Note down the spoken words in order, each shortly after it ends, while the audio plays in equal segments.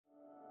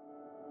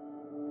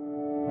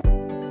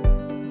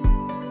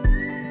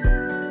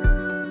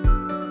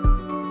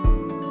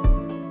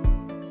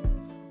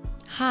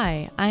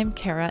Hi, I'm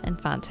Kara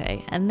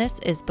Infante, and this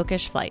is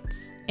Bookish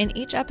Flights. In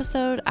each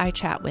episode, I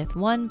chat with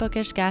one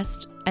bookish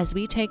guest as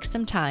we take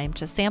some time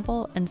to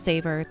sample and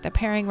savor the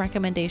pairing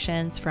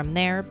recommendations from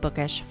their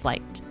bookish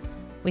flight.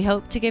 We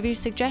hope to give you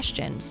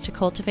suggestions to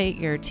cultivate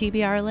your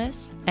TBR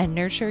list and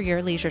nurture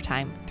your leisure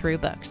time through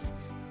books.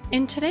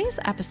 In today's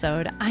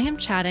episode, I am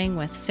chatting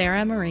with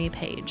Sarah Marie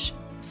Page.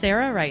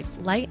 Sarah writes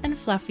light and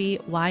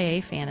fluffy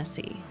YA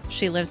fantasy.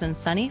 She lives in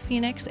sunny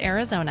Phoenix,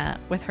 Arizona,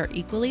 with her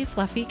equally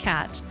fluffy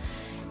cat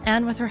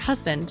and with her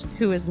husband,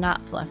 who is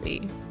not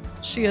fluffy.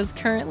 She is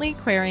currently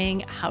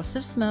querying House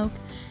of Smoke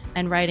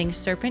and writing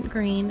Serpent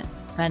Green,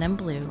 Venom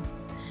Blue.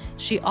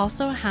 She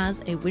also has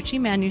a witchy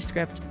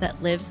manuscript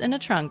that lives in a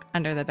trunk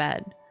under the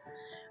bed.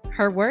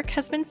 Her work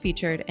has been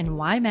featured in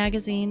Y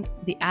Magazine,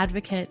 The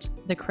Advocate,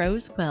 The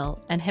Crow's Quill,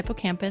 and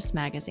Hippocampus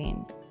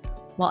Magazine.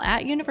 While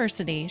at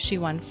university, she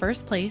won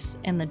first place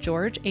in the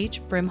George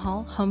H.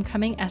 Brimhall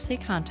Homecoming Essay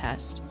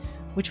Contest,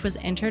 which was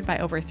entered by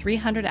over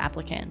 300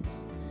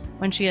 applicants.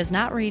 When she is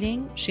not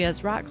reading, she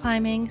is rock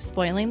climbing,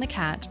 spoiling the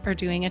cat, or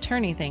doing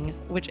attorney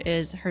things, which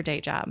is her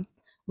day job.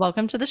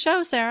 Welcome to the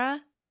show,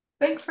 Sarah.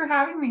 Thanks for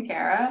having me,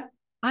 Kara.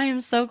 I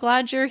am so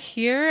glad you're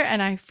here,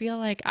 and I feel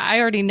like I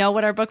already know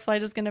what our book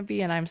flight is going to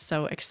be, and I'm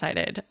so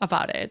excited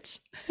about it.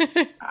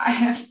 I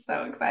am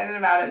so excited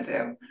about it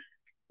too.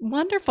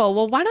 Wonderful.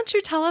 Well, why don't you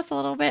tell us a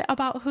little bit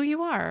about who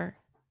you are?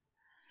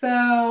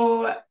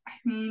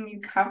 You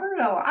covered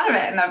a lot of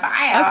it in the bio.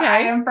 I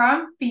Okay. am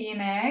from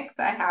Phoenix.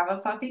 I have a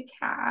fluffy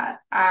cat.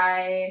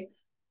 I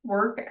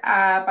work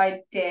by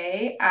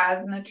day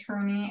as an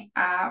attorney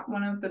at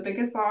one of the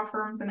biggest law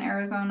firms in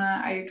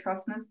Arizona. I do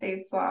trust and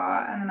estates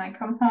law, and then I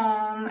come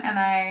home and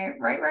I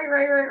write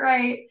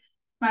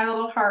my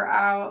little heart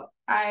out.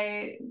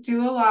 I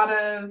do a lot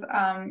of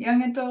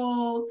young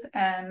adult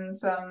and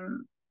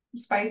some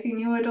spicy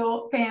new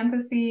adult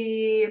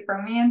fantasy,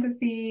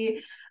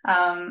 romantasy,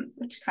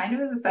 which kind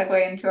of is a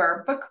segue into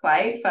our book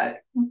flight, but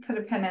we'll put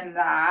a pin in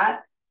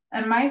that.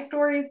 And my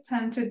stories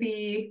tend to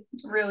be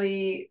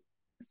really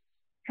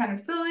kind of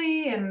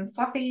silly and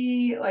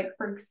fluffy. Like,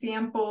 for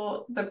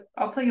example,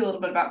 I'll tell you a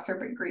little bit about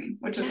Serpent Green,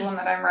 which is the one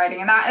that I'm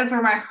writing, and that is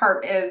where my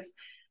heart is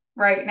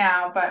right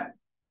now. But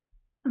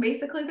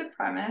basically, the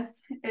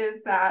premise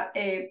is that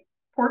a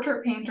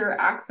portrait painter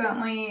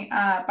accidentally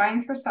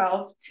binds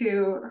herself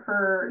to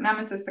her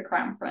nemesis, the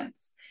crown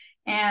prince.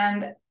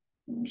 And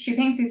she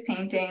paints these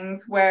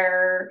paintings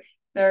where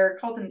they're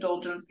called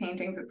indulgence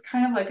paintings. It's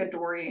kind of like a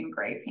Dorian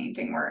Gray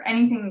painting where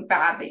anything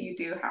bad that you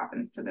do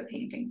happens to the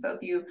painting. So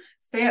if you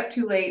stay up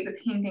too late, the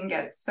painting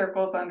gets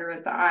circles under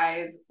its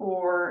eyes,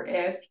 or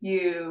if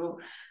you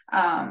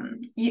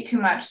eat too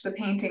much, the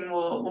painting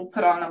will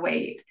put on the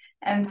weight.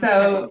 And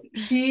so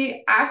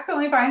she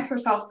accidentally binds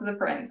herself to the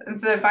prince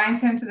instead of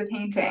binds him to the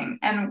painting.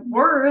 And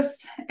worse,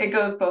 it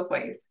goes both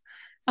ways.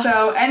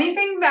 So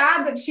anything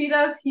bad that she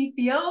does, he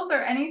feels, or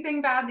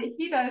anything bad that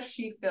he does,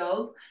 she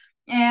feels.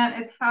 And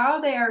it's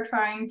how they are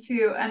trying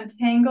to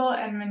untangle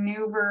and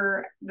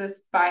maneuver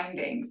this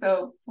binding.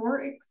 So,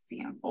 for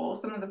example,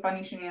 some of the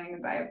funny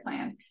shenanigans I have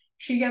planned.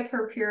 She gets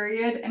her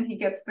period and he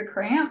gets the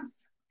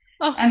cramps.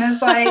 Oh. And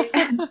is like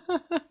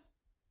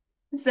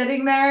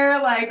sitting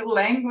there, like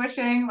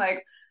languishing,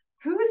 like,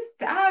 who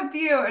stabbed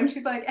you? And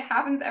she's like, it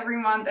happens every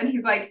month. And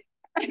he's like,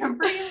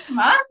 every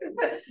month?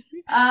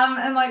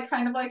 And like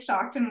kind of like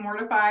shocked and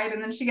mortified.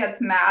 And then she gets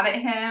mad at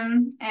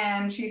him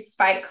and she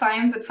spike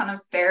climbs a ton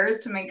of stairs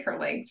to make her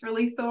legs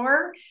really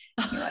sore.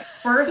 He like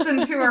bursts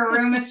into her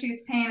room as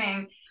she's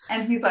painting.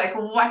 And he's like,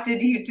 what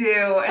did you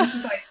do? And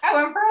she's like, I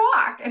went for a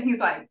walk. And he's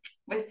like,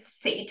 with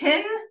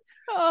Satan?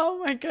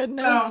 Oh my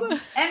goodness. So,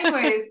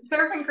 anyways,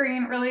 Serpent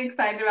Green, really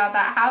excited about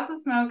that. House of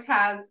Smoke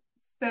has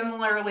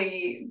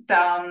similarly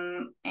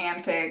dumb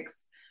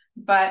antics,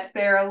 but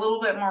they're a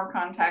little bit more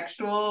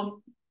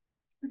contextual,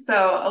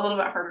 so a little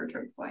bit harder to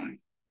explain.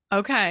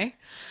 Okay.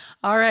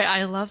 All right.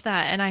 I love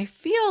that. And I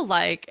feel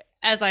like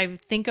as I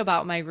think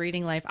about my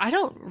reading life, I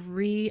don't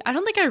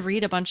think I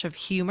read a bunch of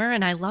humor,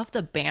 and I love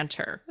the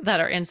banter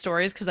that are in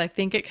stories because I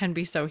think it can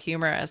be so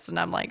humorous. And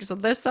I'm like, so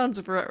this sounds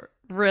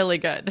really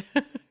good.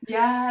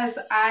 Yes,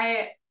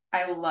 I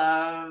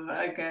love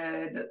a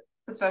good,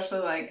 especially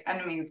like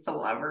enemies to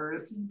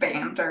lovers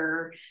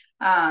banter,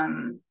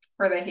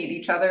 where they hate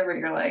each other, where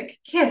you're like,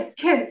 kiss,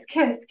 kiss,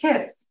 kiss,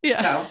 kiss.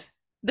 Yeah. So,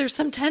 There's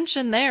some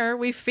tension there.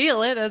 We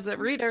feel it as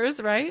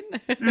readers, right?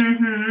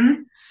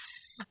 mm-hmm.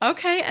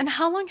 Okay. And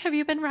how long have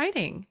you been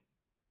writing?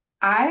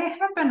 I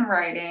have been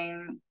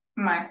writing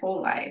my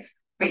whole life,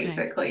 Okay.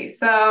 basically.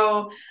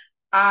 So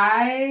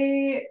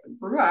I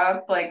grew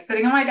up like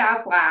sitting on my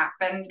dad's lap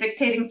and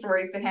dictating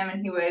stories to him,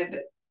 and he would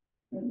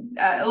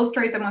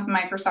illustrate them with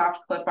Microsoft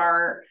clip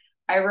art.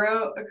 I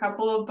wrote a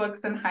couple of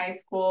books in high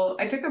school.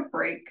 I took a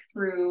break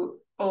through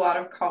a lot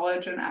of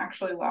college and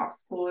actually law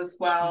school as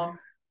well. Sure.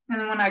 And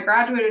then when I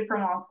graduated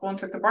from law school and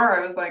took the bar,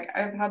 I was like,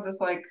 I've had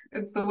this like,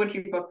 it's the witchy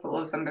book that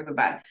lives under the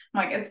bed.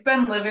 I'm like, it's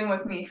been living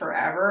with me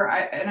forever.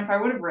 And if I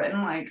would have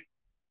written like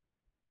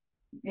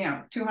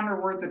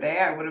 200 words a day,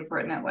 I would have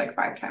written it like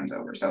 5 times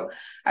over. So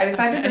I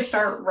decided to Okay.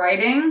 start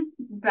writing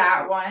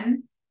that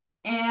one.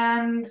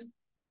 And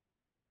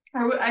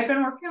I've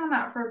been working on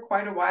that for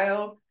quite a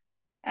while.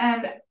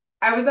 And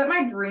I was at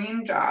my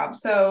dream job.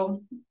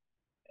 So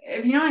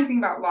if you know anything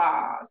about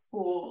law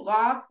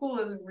school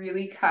is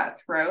really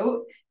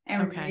cutthroat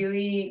and Okay.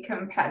 really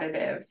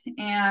competitive.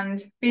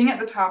 And being at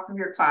the top of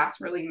your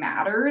class really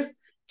matters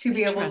to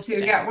be able to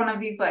Interesting. get one of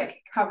these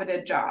like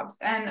coveted jobs.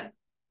 And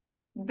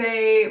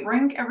they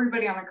rank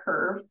everybody on a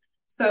curve.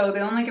 So they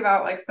only give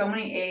out like so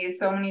many A's,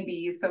 so many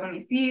B's, so many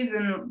C's.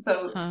 And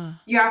so Huh.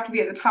 you have to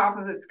be at the top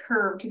of this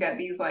curve to get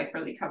these like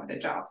really coveted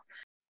jobs.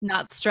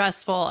 Not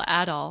stressful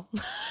at all.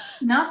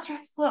 Not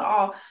stressful at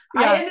all.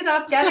 I Yeah. ended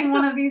up getting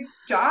one of these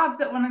jobs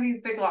at one of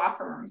these big law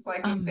firms,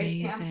 like these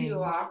big fancy Amazing.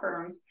 law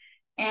firms.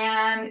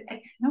 And I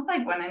kind of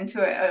like went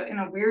into it in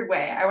a weird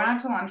way. I went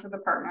out to lunch with a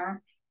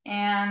partner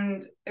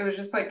and it was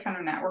just like kind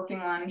of networking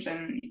lunch.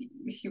 And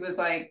he was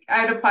like, I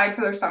had applied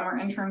for their summer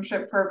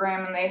internship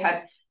program and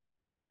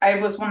I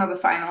was one of the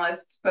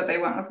finalists, but they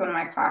went with one of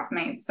my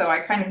classmates. So I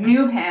kind of Okay.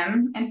 knew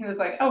him and he was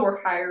like, oh,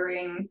 we're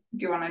hiring.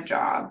 Do you want a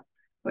job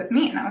with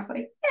me? And I was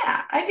like,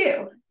 yeah, I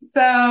do.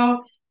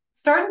 So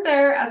started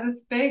there at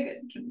this big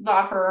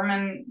law firm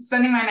and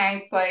spending my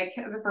nights like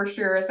as a first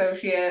year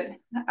associate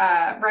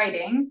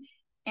writing.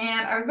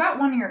 And I was about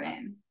 1 year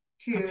in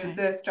to Okay.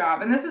 this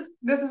job. And this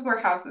is where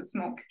House of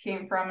Smoke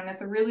came from. And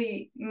it's a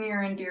really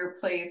near and dear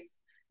place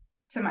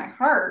to my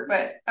heart.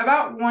 But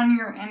about 1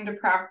 year into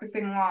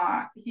practicing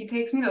law, he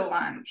takes me to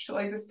lunch,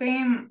 like the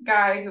same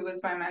guy who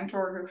was my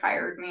mentor who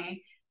hired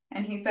me.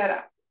 And he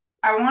said,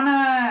 I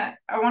wanna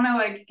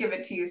like give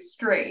it to you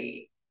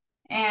straight.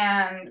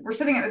 And we're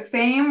sitting at the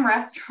same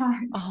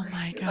restaurant, Oh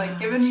my like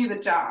giving me gosh.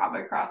 the job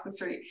across the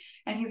street.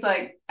 And he's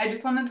like, I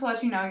just wanted to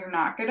let you know you're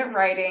not good at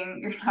writing,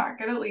 you're not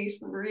good at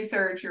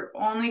research, you're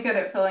only good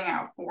at filling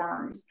out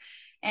forms.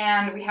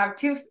 And we have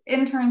two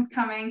interns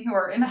coming who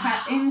are in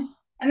Wow.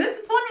 and this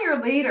is 1 year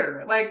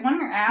later, like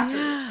 1 year after.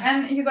 Yeah.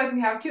 And he's like,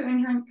 we have two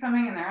interns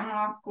coming and they're in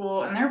law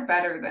school and they're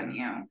better than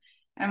you.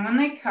 And when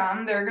they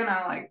come, they're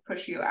gonna like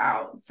push you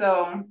out.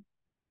 So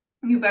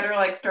you better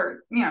like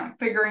start,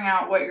 figuring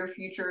out what your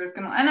future is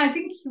gonna. And I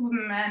think he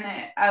meant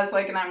it as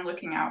like an I'm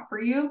looking out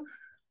for you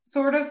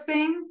sort of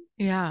thing.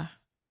 Yeah.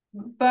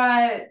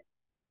 But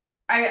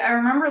I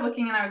remember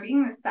looking and I was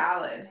eating this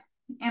salad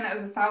and it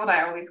was a salad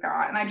I always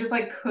got. And I just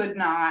like could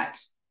not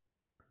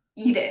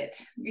eat it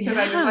because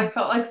I just Yeah. like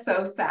felt like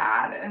so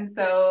sad and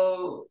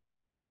so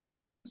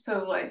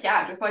like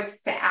yeah, just like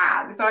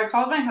sad. So I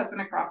called my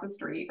husband across the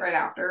street right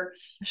after,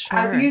 as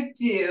Sure. you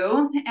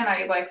do, and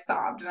I like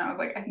sobbed and I was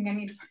like, I think I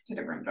need to find a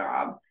different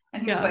job.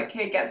 And he was Yeah. like,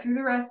 hey, get through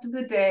the rest of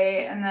the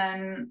day and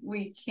then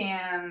we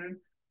can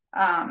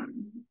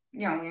we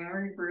can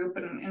regroup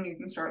and you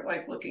can start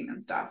like looking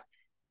and stuff.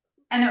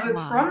 And it was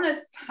Wow. from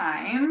this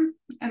time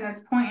and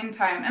this point in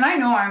time, and I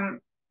know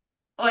I'm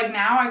like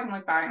now I can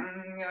look back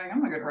and be like,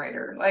 I'm a good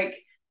writer. Like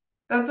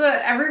that's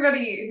what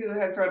everybody who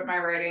has read my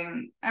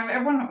writing, I mean,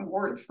 I've won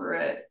awards for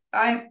it.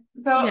 But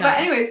Yeah.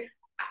 anyways,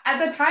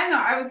 at the time though,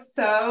 I was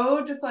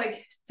so just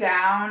like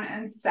down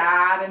and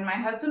sad, and my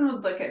husband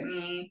would look at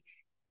me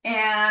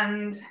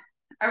and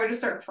I would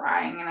just start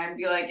crying, and I'd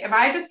be like, if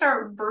I just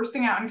start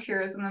bursting out in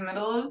tears in the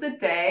middle of the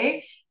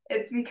day,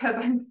 it's because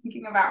I'm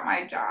thinking about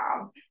my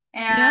job.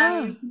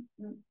 Yeah. And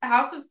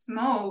House of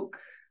Smoke,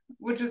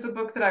 which is a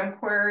book that I'm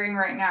querying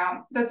right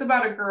now, that's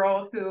about a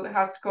girl who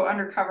has to go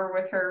undercover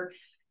with her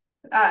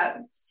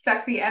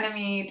sexy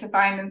enemy to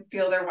find and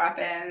steal their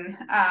weapon.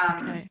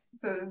 Okay.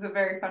 So it's a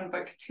very fun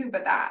book too,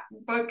 but that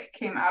book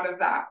came out of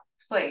that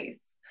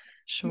place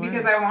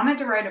because Sure. I wanted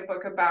to write a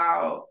book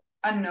about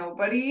a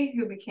nobody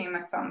who became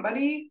a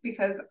somebody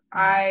because Wow.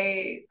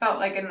 I felt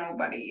like a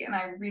nobody and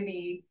I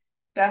really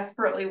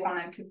desperately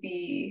wanted to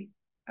be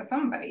a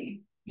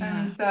somebody.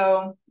 And Yeah.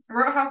 so I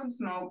wrote House of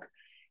Smoke.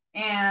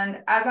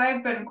 And as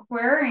I've been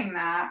querying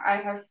that, I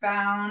have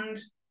found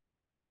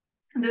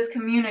this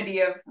community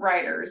of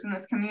writers and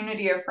this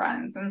community of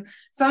friends. And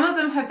some of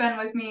them have been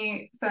with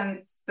me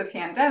since the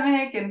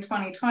pandemic in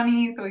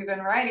 2020. So we've been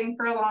writing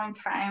for a long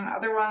time.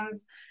 Other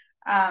ones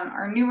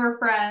are newer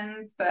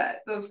friends, but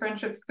those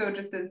friendships go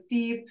just as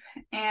deep.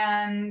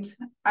 And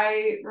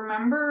I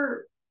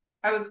remember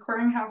I was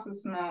querying House of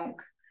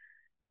Smoke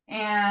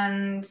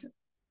and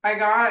I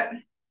got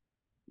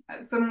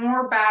some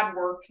more bad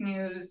work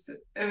news.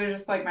 It was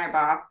just like my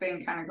boss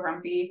being kind of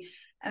grumpy.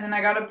 And then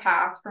I got a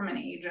pass from an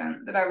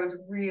agent that I was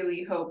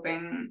really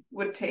hoping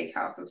would take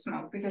House of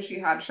Smoke because she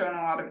had shown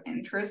a lot of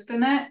interest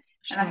in it.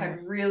 And I Sure.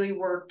 had really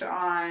worked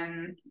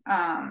on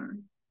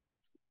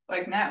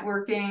like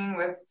networking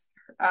with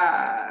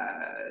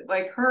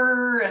like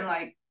her and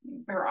like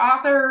her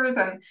authors.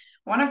 And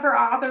one of her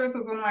authors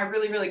was one of my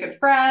really, really good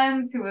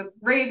friends who was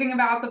raving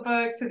about the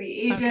book to the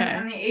agent. Okay.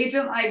 And the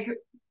agent like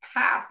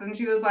passed and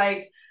she was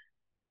like,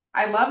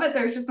 I love it.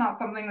 There's just not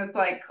something that's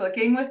like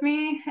clicking with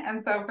me.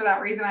 And so for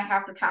that reason, I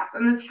have to pass.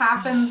 And this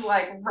happened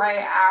like right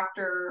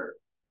after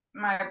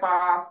my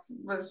boss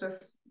was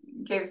just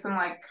gave some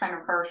like kind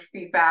of harsh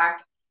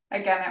feedback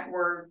again at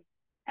work.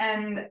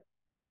 And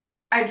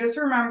I just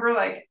remember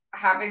like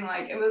having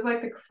like, it was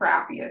like the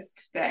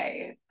crappiest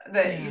day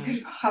that you Yeah.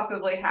 could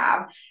possibly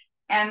have.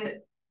 And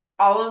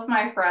all of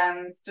my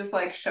friends just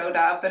like showed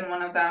up, and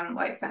one of them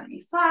like sent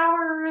me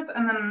flowers,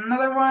 and then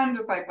another one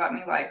just like let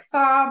me like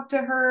sob to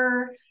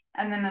her.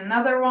 And then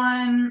another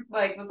one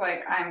like was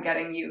like, I'm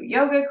getting you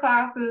yoga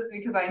classes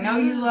because I know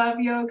you Yeah. love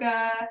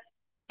yoga.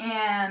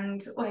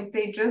 And like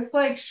they just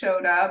like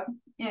showed up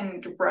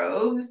in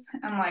droves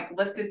and like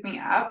lifted me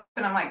up.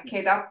 And I'm like,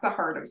 okay, that's the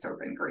heart of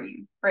Serpent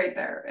Green right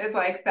there, is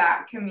like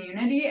that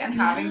community and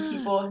having Yeah.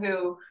 people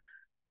who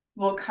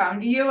will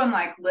come to you and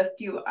like lift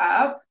you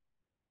up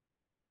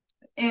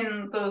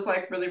in those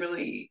like really,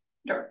 really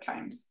dark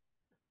times.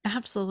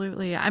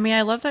 Absolutely. I mean,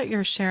 I love that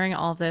you're sharing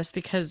all of this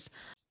because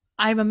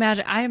I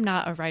am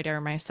not a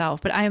writer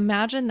myself, but I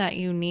imagine that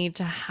you need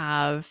to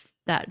have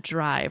that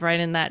drive, right?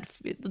 And that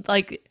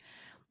like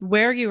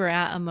where you were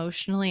at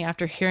emotionally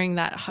after hearing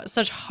that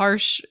such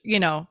harsh,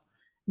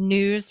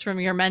 news from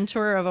your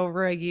mentor of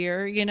over a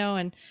year,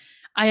 and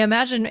I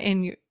imagine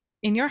in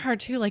your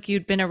heart too, like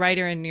you'd been a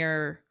writer in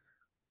your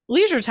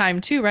leisure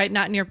time too, right?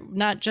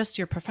 Not just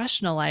your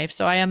professional life.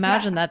 So I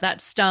imagine Yeah.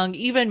 that stung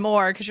even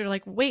more because you're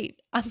like,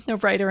 wait, I'm the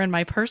writer in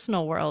my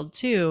personal world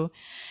too.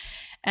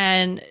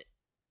 And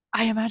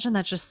I imagine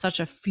that's just such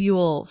a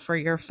fuel for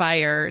your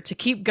fire to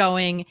keep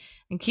going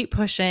and keep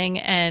pushing.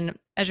 And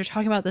as you're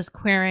talking about this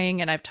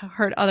querying, and I've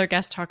heard other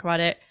guests talk about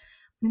it,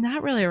 I mean,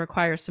 that really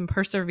requires some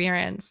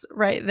perseverance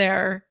right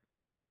there.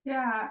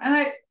 Yeah.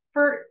 And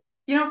for,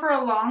 for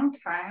a long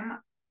time,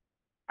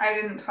 I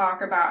didn't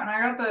talk about, and I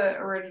got the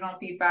original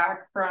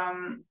feedback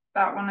from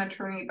that one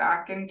attorney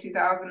back in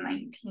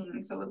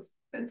 2019. So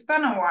it's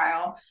been a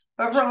while,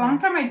 but for a long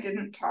Sure. time I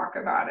didn't talk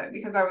about it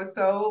because I was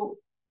so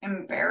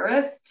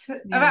embarrassed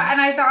about, Yeah.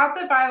 and I thought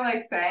that by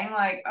like saying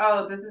like,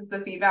 oh, this is the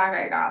feedback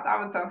I got, that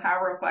would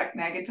somehow reflect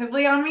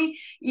negatively on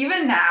me.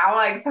 Even now,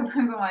 like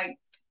sometimes I'm like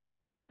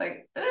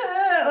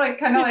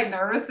kind of Yeah. like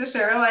nervous to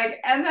share, like,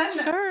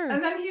 Sure.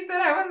 and then he said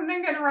I wasn't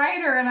a good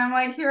writer, and I'm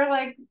like here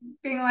like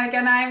being like,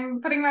 and I'm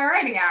putting my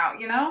writing out.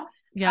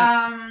 Yep.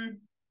 um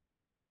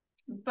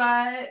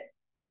but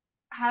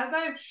as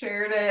I've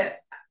shared it,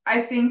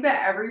 I think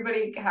that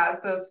everybody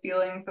has those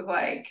feelings of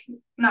like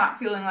not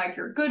feeling like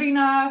you're good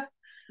enough,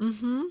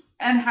 Mm-hmm.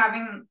 and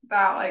having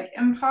that like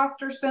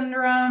imposter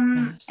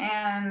syndrome Yes.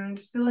 and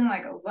feeling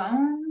like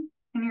alone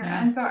in your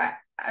Yeah. end. So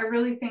I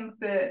really think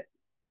that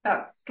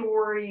that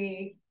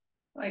story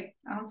like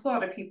helps a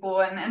lot of people,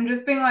 and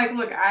just being like,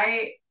 look,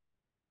 I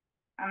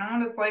know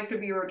what it's like to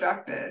be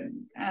rejected,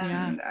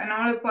 Yeah. and I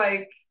know what it's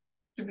like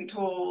to be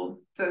told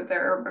that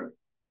there are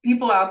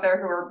people out there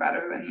who are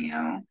better than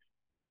you,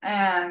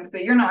 and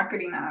that you're not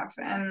good enough.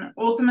 And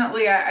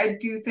ultimately, I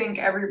do think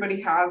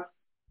everybody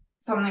has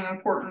something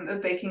important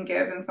that they can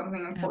give and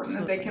something important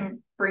that they Absolutely.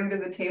 can bring to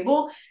the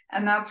table.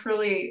 And that's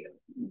really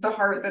the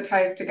heart that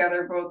ties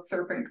together both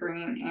Serpent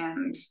Green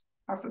and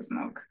House of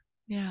Smoke.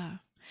 Yeah.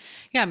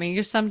 Yeah. I mean,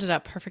 you summed it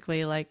up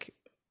perfectly. Like,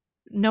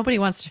 nobody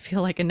wants to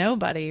feel like a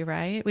nobody,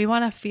 right? We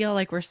want to feel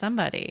like we're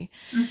somebody.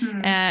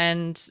 Mm-hmm.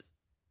 And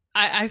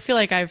I feel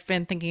like I've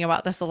been thinking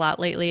about this a lot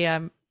lately.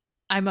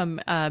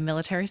 I'm a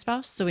military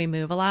spouse, so we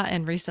move a lot.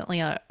 And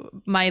recently,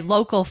 my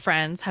local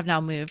friends have now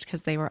moved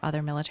because they were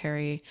other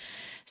military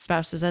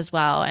spouses as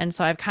well. And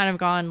so I've kind of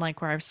gone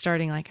like where I'm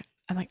starting, like,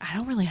 I'm like, I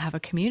don't really have a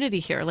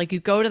community here. Like, you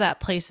go to that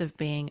place of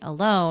being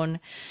alone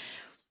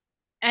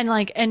and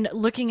like, and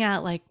looking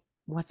at like,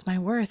 what's my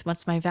worth?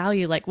 What's my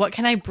value? Like, what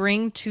can I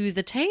bring to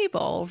the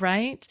table?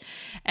 Right.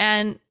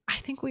 And I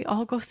think we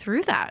all go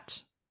through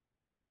that.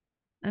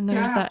 And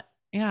there's Yeah. that.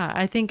 Yeah,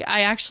 I think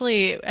I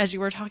actually, as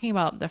you were talking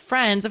about the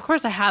friends, of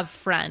course I have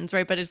friends,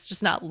 right? But it's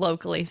just not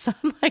locally. So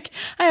I'm like,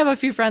 I have a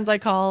few friends I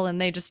call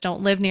and they just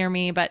don't live near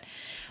me. But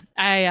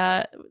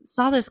I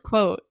saw this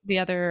quote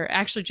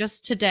actually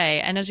just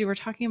today. And as you were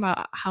talking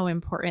about how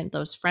important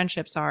those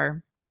friendships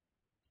are,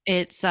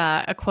 it's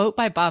a quote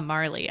by Bob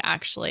Marley,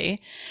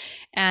 actually.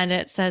 And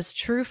it says,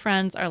 true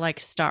friends are like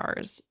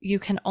stars. You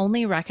can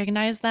only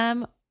recognize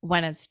them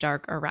when it's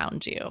dark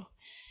around you.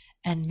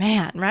 And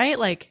man, right?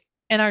 Like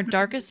in our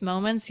darkest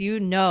moments, you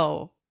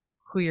know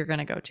who you're going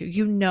to go to.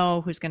 You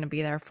know who's going to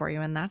be there for you.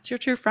 And that's your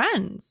true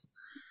friends.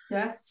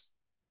 Yes.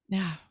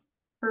 Yeah.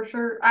 For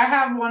sure. I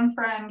have one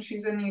friend,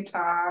 she's in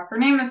Utah. Her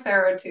name is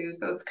Sarah too,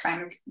 so it's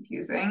kind of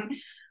confusing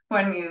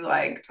when you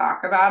like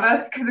talk about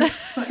us because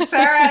it's like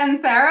Sarah and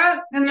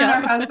Sarah, and then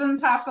our Yep.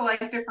 husbands have to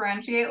like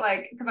differentiate,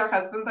 like because our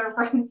husbands are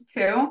friends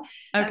too.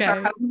 And so our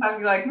Okay. husbands have to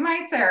be like,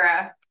 my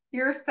Sarah,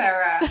 you're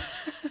Sarah.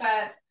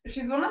 But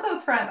she's one of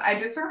those friends. I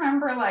just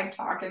remember like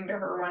talking to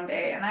her one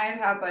day, and I had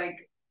had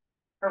like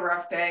a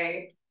rough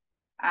day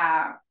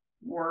at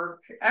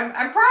work. I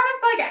promise,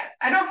 like,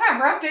 I don't have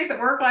rough days at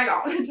work like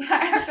all the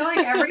time. I feel like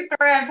every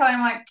story I'm telling,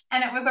 I'm like,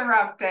 and it was a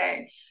rough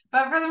day.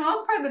 But for the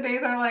most part, the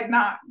days are like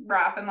not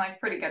rough and like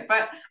pretty good.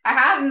 But I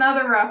had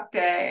another rough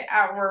day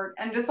at work,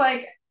 and just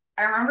like,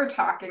 I remember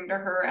talking to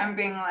her and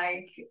being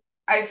like,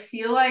 I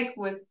feel like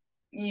with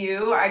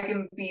you, I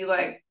can be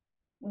like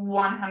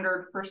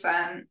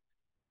 100%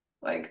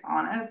 like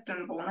honest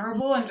and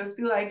vulnerable and just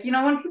be like,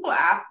 when people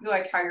ask you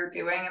like how you're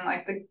doing and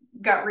like the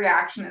gut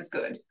reaction is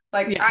good.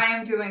 Like Yeah. I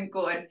am doing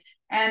good.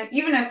 And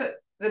even if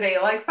the day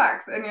like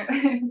sucks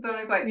and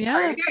somebody's like, how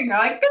are Yeah. you doing? You're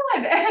like,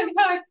 good. And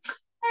you're like,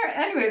 all right.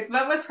 Anyways,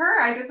 but with her,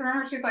 I just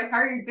remember she's like, how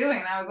are you doing?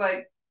 And I was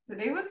like,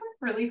 today was like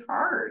really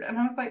hard. And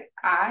I was like,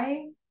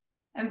 I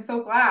am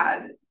so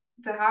glad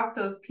to have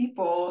those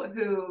people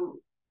who,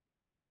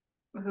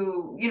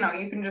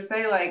 you can just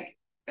say like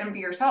and be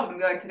yourself and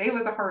be like, today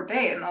was a hard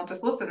day, and they'll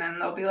just listen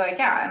and they'll be like,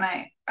 yeah, and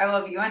I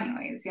love you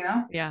anyways.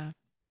 Yeah.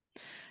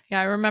 Yeah,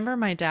 I remember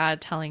my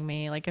dad telling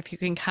me, like, if you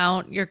can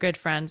count your good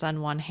friends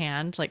on one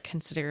hand, like,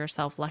 consider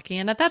yourself lucky.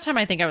 And at that time,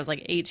 I think I was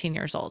like 18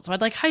 years old. So I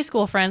had like high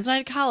school friends and I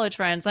had college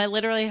friends. I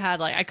literally had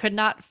like, I could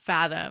not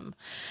fathom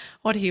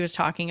what he was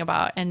talking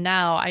about. And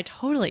now I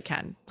totally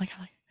can. Like,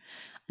 I'm like,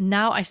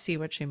 now I see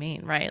what you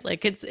mean, right?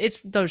 Like, it's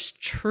those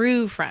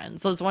true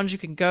friends, those ones you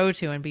can go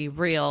to and be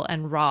real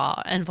and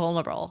raw and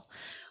vulnerable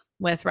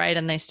with, right?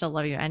 And they still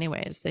love you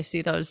anyways. They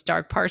see those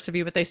dark parts of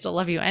you, but they still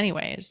love you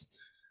anyways.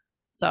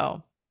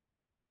 So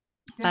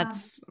Yeah.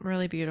 that's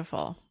really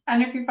beautiful.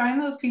 And if you find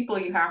those people,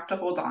 you have to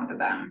hold on to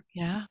them.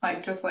 Yeah.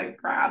 Like just like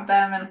grab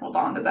them and hold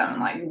on to them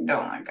and like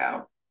don't let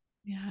go.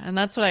 Yeah. And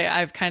that's what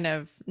I've kind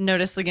of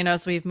noticed, like,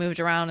 as we've moved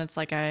around, it's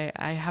like I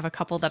have a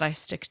couple that I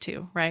stick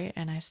to, right?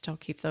 And I still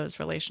keep those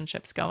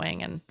relationships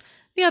going. And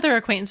the other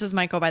acquaintances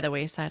might go by the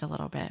wayside a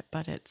little bit,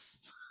 but it's,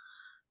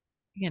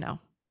 you know,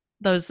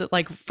 those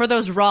like for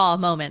those raw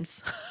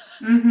moments.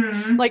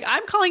 Mm-hmm. Like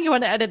I'm calling you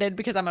unedited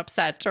because I'm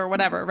upset or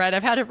whatever, right?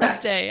 I've had a rough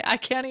Yes. day. I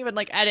can't even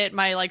like edit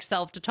my like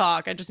self to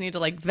talk. I just need to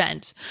like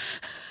vent.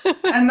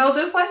 And they'll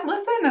just like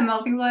listen and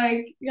they'll be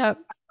like, Yeah.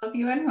 I love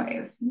you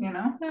anyways.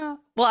 Yeah.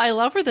 Well, I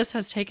love where this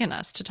has taken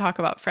us to talk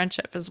about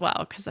friendship as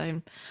well, because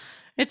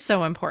it's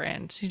so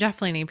important. You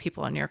definitely need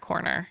people in your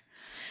corner.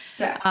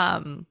 Yes.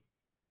 Um,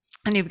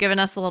 and you've given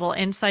us a little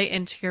insight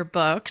into your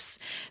books.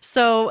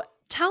 So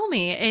tell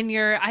me,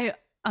 I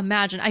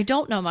imagine, I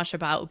don't know much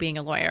about being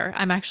a lawyer.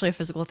 I'm actually a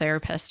physical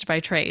therapist by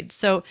trade.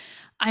 So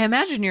I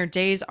imagine your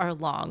days are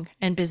long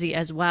and busy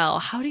as well.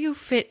 How do you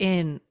fit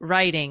in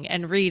writing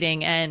and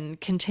reading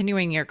and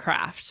continuing your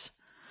craft?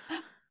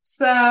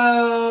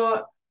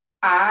 So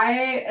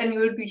and you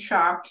would be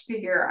shocked to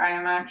hear I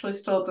am actually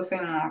still at the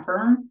same law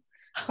firm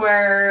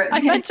where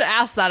I meant to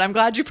ask that. I'm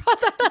glad you brought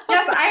that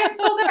yes, up. I am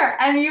still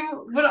there. And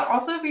you would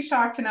also be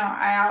shocked to know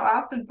I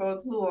outlasted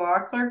both the law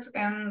clerks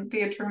and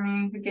the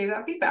attorney who gave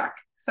that feedback.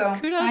 So I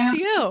Kudos am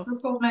to you. the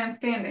sole man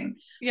standing.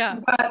 Yeah.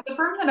 But the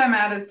firm that I'm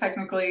at is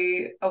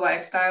technically a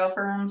lifestyle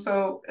firm.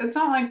 So it's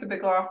not like the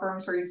big law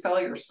firms where you sell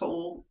your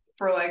soul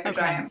for like a Okay.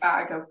 giant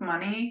bag of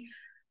money.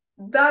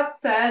 That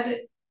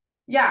said,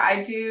 yeah,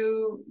 I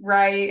do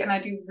write and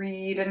I do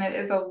read, and it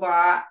is a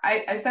lot.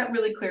 I set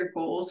really clear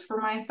goals for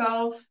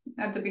myself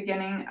at the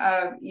beginning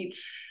of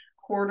each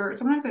quarter.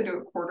 Sometimes I do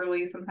it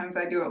quarterly, sometimes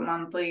I do it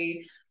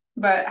monthly,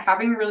 but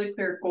having really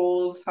clear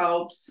goals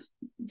helps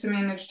to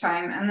manage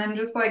time. And then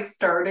just like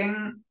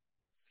starting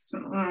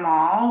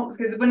small,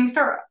 because when you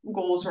start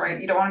goals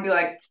right, you don't want to be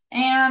like,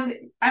 and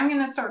I'm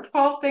going to start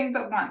 12 things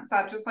at once.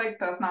 That just like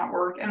does not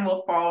work and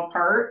will fall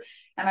apart.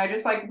 And I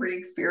just like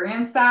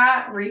re-experienced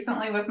that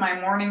recently with my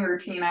morning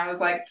routine. I was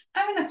like,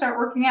 I'm going to start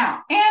working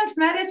out and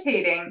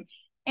meditating.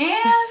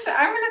 And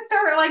I'm going to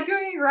start like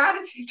doing a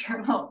gratitude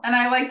journal. And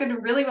I like did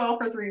it really well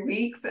for 3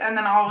 weeks. And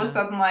then all of a Yeah.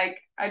 sudden, like,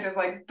 I just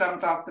like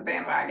jumped off the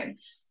bandwagon.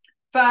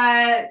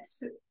 But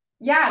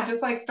yeah,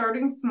 just like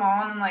starting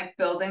small and like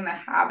building the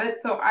habit.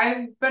 So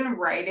I've been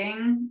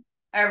writing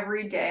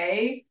every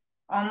day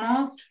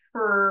almost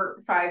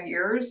for 5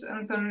 years.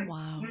 And so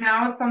Wow.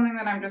 now it's something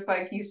that I'm just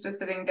like used to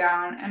sitting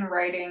down and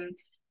writing.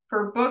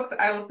 For books,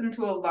 I listen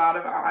to a lot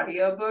of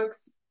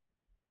audiobooks.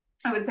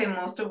 I would say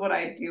most of what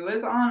I do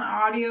is on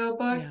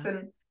audiobooks, Yeah.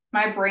 and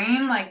my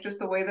brain, like just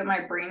the way that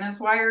my brain is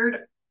wired,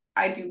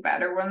 I do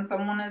better when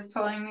someone is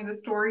telling me the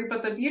story.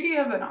 But the beauty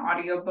of an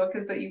audiobook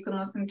is that you can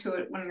listen to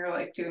it when you're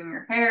like doing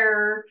your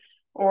hair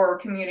or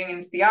commuting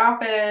into the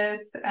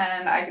office,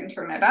 and I can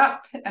turn it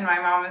up. And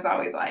my mom is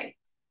always like,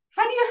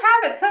 how do you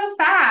have it so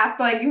fast?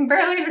 Like you can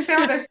barely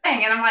understand what they're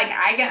saying. And I'm like,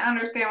 I can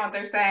understand what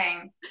they're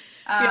saying.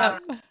 Yeah.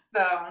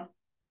 So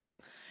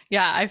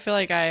Yeah, I feel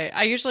like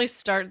I usually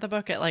start the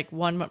book at like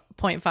 1.5,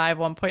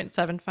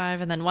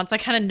 1.75, and then once I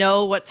kind of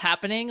know what's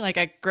happening, like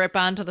I grip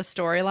onto the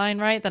storyline,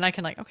 right? Then I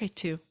can like, okay,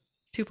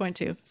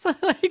 2.2. So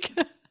like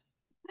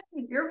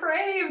you're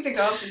brave to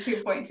go up to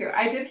 2.2.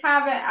 I did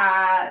have it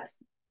at,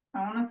 I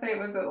want to say it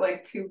was at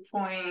like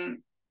 2.35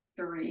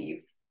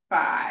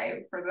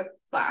 for the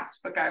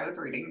last book I was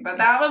reading, but yeah.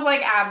 that was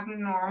like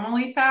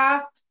abnormally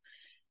fast.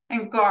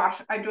 And gosh,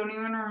 I don't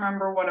even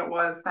remember what it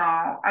was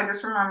now. I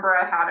just remember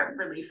I had it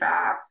really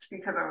fast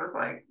because I was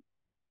like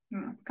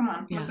Come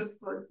on, let's Yeah.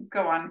 just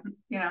go on,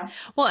 you know?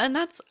 Well, and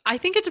I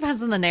think it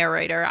depends on the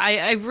narrator.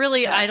 I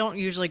don't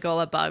Yes. usually go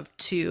above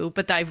two,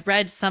 but I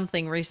read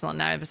something recently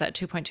and I was at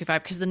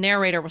 2.25 because the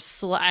narrator was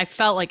slow. I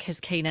felt like his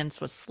cadence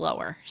was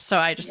slower. So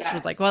I just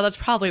was like, well, Yes.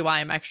 that's probably why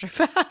I'm extra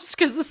fast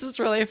because this is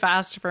really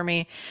fast for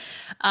me.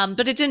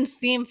 But it didn't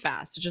seem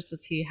fast. It just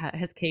was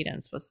his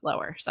cadence was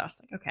slower. So I was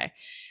like, okay.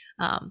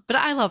 But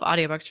I love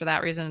audiobooks for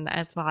that reason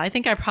as well. I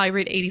think I probably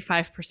read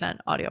 85%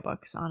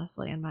 audiobooks,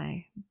 honestly, in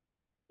my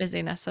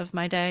busyness of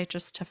my day,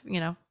 just to,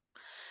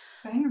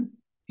 Same.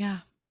 yeah.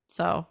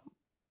 So,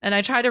 and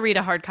I try to read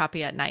a hard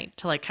copy at night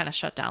to like kind of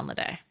shut down the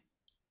day.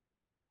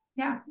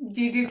 Yeah.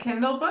 Do you do So,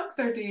 Kindle books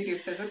or do you do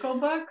physical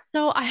books?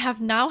 so I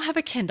have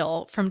a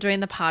Kindle from doing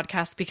the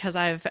podcast because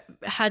I've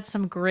had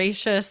some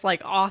gracious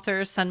like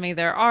authors send me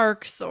their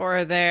arcs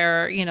or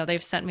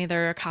they've sent me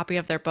their copy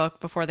of their book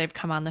before they've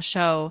come on the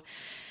show.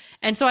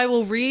 And so I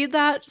will read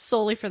that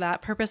solely for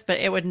that purpose, but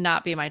it would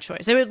not be my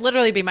choice. It would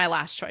literally be my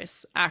last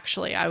choice,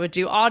 actually. I would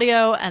do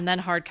audio and then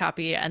hard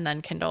copy and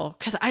then Kindle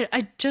because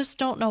I just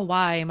don't know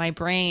why my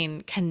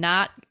brain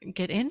cannot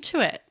get into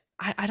it.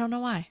 I don't know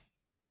why.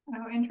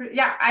 Oh, interesting.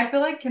 Yeah, I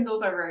feel like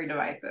Kindles are very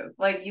divisive.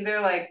 Like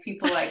either like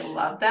people like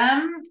love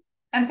them,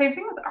 and same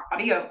thing with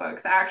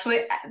audiobooks, actually.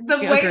 The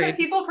Yeah, way that agreed.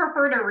 people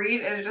prefer to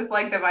read is just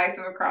like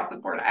divisive across the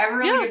board. I have a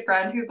really Yeah. good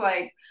friend who's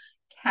like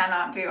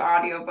cannot do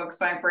audiobooks.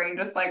 My brain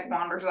just like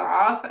wanders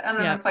off, and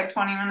then Yep. it's like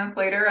 20 minutes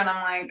later and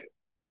I'm like,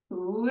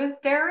 who is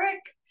Derek?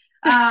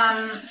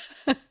 Um,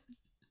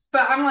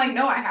 but I'm like,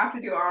 no, I have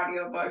to do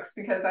audiobooks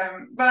because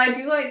but I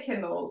do like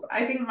Kindles.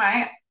 I think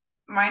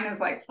mine is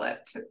like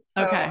flipped.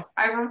 So Okay.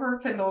 I prefer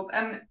Kindles,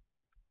 and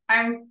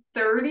I'm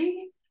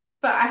 30,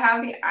 but I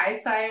have the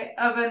eyesight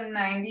of a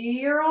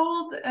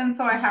 90-year-old, and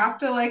so I have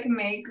to like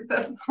make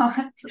the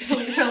font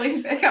really,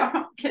 really big on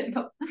my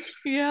Kindle, which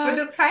Yeah.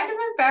 is kind of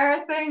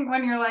embarrassing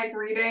when you're like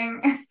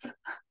reading,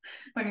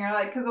 when you're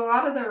like, because a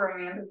lot of the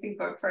romantasy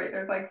books, right?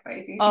 There's like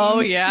spicy Oh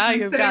scenes. yeah, I'm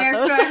you've sitting got next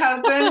to those. my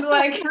husband,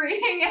 like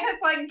reading, and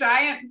it's like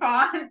giant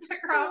font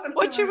across, and he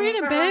What you like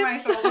looks reading, over babe? my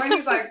shoulder, and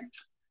he's like,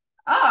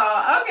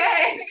 "Oh,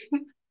 okay."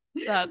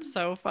 That's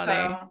so funny.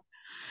 So,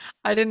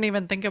 I didn't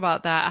even think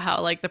about that,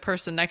 how like the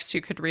person next to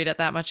you could read it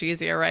that much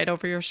easier right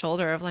over your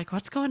shoulder of like,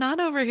 what's going on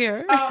over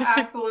here? oh,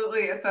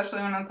 absolutely,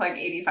 especially when it's like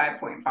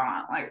 85-point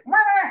font, like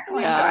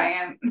Yeah.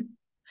 giant.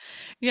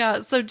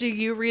 Yeah. So do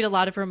you read a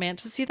lot of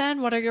romantasy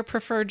then? What are your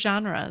preferred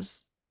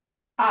genres?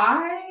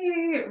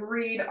 I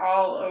read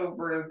all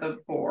over the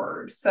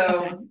board. Okay.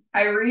 So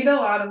I read a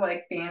lot of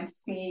like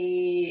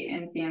fantasy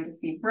and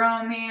fantasy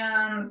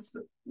romance.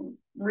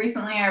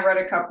 Recently, I read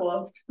a couple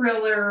of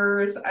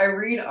thrillers. I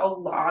read a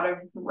lot of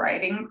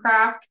writing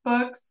craft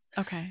books.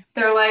 Okay.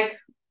 They're like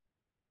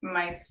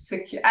my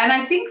secure, and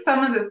I think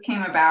some of this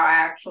came about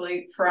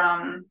actually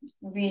from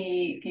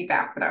the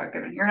feedback that I was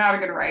given. You're not a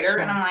good writer.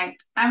 And I'm Sure. like,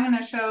 I'm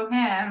going to show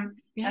him.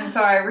 And Yeah.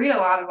 so I read a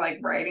lot of like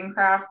writing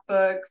craft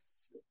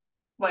books,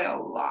 like a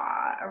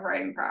lot of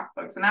writing craft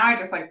books. And now I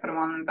just like put them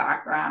on the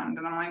background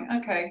and I'm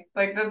like, okay,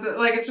 like that's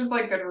like, it's just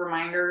like good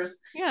reminders.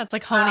 Yeah.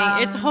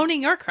 It's Um,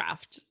 honing your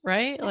craft,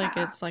 right? Like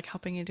yeah, it's like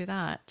helping you do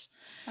that.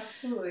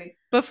 absolutely.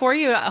 Before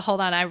you hold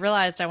on, I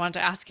realized I wanted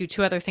to ask you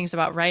two other things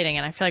about writing,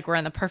 and I feel like we're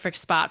in the perfect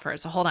spot for it.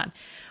 So hold on.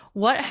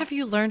 What Okay. have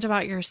you learned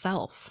about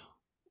yourself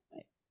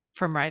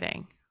from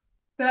writing?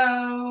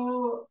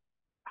 So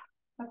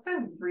that's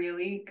a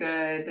really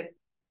good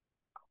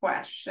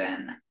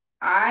question.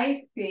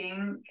 I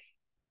think,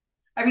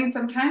 I mean,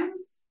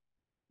 sometimes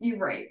you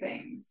write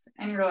things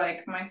and you're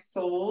like, my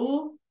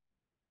soul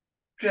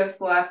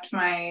just left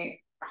my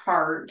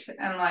heart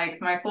and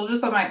like my soul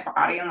just left my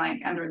body and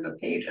like entered the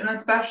page. And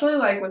especially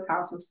like with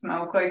House of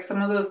Smoke, like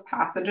some of those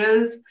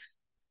passages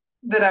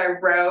that I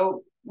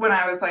wrote when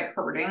I was like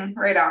hurting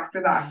right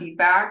after that Yeah.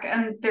 feedback,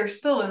 and they're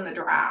still in the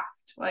draft.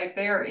 Like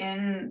they are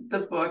in the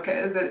book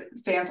as it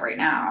stands right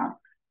now.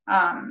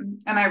 And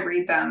I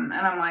read them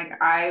and I'm like,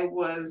 I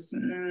was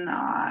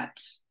not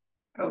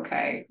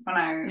okay when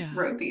I Yeah.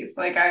 wrote these.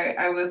 Like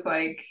I was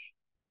like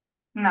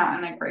not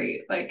in a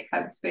great like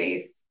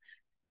headspace.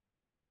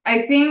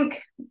 I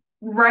think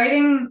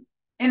writing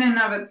in and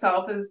of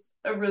itself is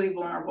a really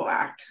vulnerable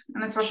act.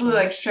 And especially Sure.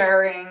 like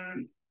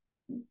sharing,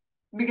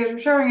 because you're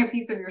sharing a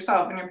piece of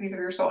yourself and your piece of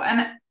your soul.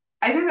 And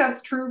I think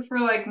that's true for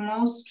like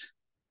most,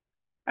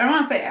 I don't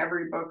want to say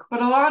every book,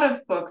 but a lot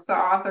of books, the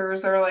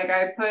authors are like,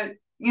 I put,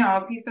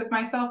 a piece of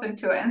myself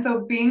into it. And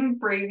so being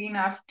brave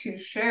enough to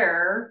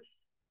share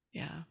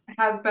Yeah.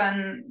 has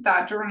been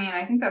that journey. And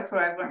I think that's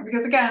what I've learned.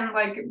 Because again,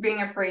 like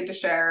being afraid to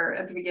share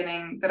at the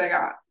beginning that I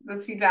got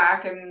this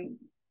feedback, and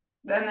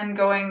then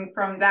going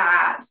from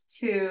that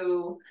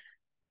to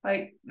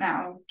like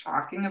now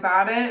talking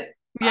about it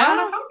on a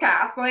Yeah.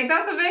 podcast. Like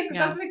that's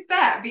Yeah. a big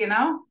step, you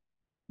know?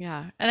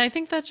 Yeah. And I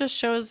think that just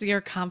shows your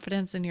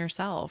confidence in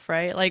yourself,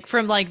 right? Like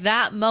from like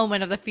that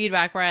moment of the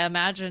feedback where I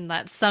imagine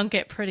that sunk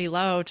it pretty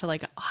low to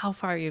like how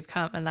far you've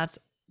come. And that's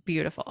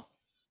beautiful.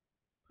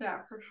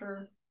 Yeah, for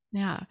sure.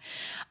 Yeah.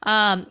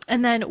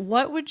 And then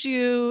what would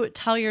you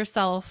tell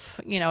yourself,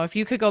 if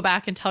you could go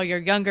back and tell your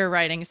younger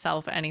writing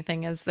self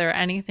anything, is there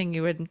anything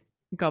you would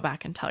go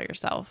back and tell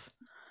yourself?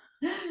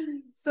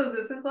 So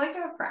this is like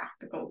a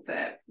practical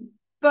tip,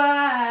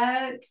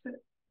 but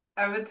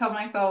I would tell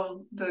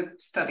myself to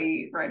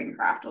study writing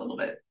craft a little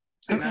bit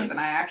sooner Okay. than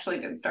I actually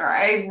did start.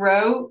 I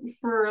wrote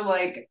for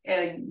like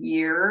a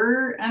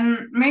year,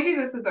 and maybe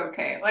this is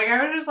okay. Like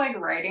I was just like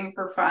writing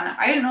for fun.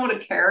 I didn't know what a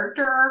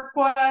character arc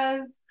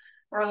was,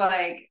 or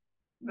like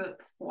the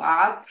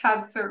plots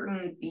had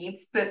certain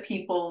beats that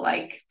people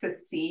like to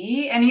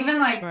see. And even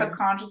like Sure.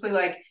 subconsciously,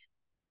 like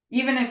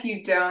even if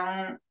you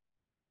don't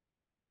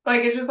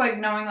like it's just like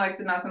knowing like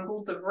the nuts and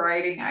bolts of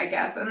writing, I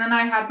guess. And then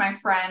I had my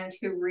friend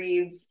who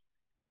reads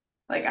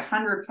like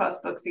 100+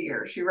 books a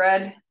year. She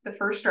read the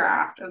first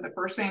draft of the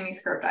first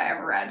manuscript I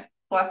ever read.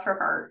 Bless her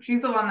heart.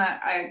 She's the one that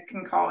I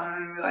can call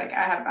and be like,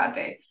 I had a bad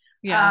day.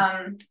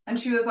 Yeah. And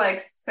she was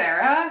like,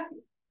 Sarah,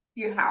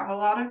 you have a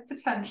lot of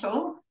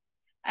potential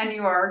and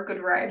you are a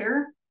good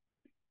writer.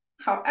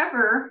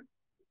 However,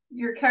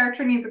 your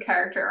character needs a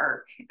character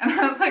arc. And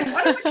I was like,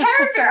 what is a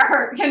character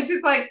arc? And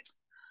she's like,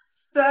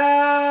 so,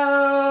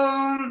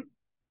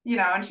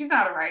 and she's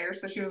not a writer,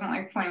 so she wasn't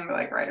like pointing to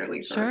like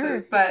writerly Sure.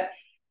 sources. But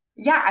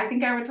yeah, I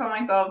think I would tell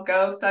myself,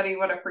 go study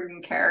what a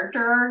freaking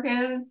character arc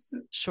is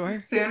Sure.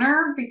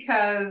 sooner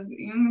because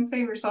you can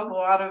save yourself a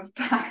lot of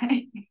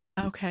time.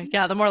 Okay.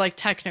 Yeah, the more like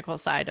technical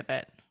side of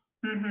it.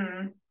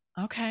 Mm-hmm.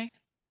 Okay.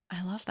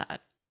 I love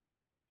that.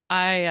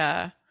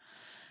 I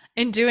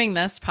in doing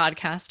this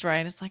podcast,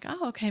 right? It's like,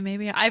 oh, okay,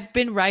 maybe I've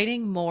been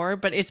writing more,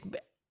 but it's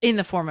in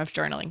the form of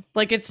journaling.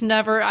 Like it's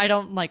never, I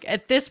don't like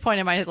at this point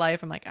in my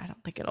life, I'm like, I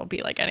don't think it'll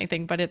be like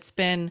anything, but it's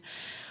been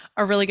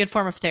a really good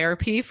form of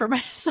therapy for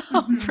myself,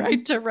 Mm-hmm.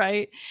 right? To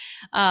write.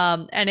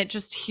 And it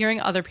just hearing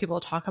other people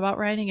talk about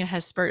writing, it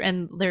has spurred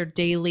and their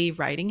daily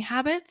writing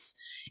habits.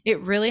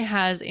 It really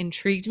has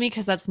intrigued me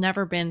because that's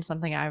never been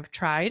something I've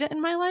tried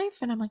in my life.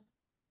 And I'm like,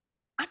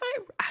 I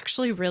might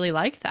actually really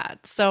like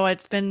that. So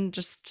it's been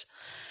just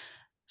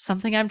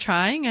something I'm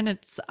trying. And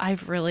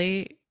I've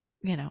really,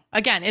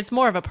 again, it's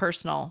more of a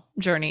personal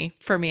journey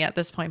for me at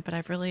this point, but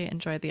I've really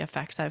enjoyed the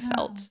effects I've Yeah.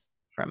 felt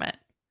from it.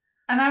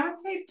 And I would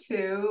say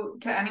too,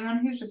 to anyone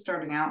who's just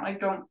starting out, like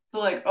don't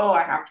feel like, oh,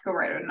 I have to go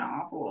write a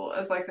novel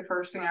as like the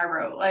first thing I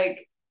wrote.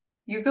 Like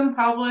you can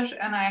publish,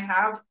 and I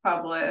have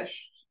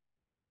published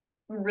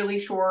really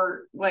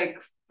short,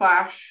 like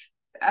flash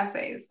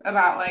essays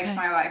about like Okay.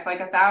 my life, like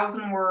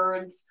 1,000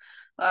 words,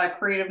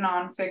 creative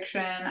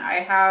nonfiction. I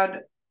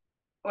had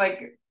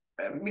like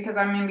because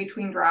I'm in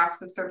between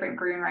drafts of Serpent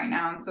Green right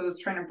now, and so I was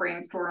trying to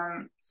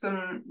brainstorm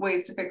some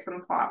ways to fix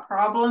some plot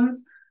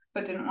problems,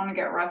 but didn't want to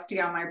get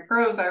rusty on my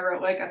prose. I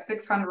wrote like a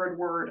 600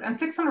 word, and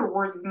 600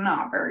 words is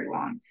not very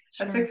long,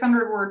 a Sure.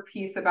 600 word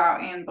piece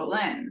about Anne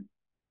Boleyn,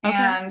 Okay.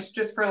 and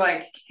just for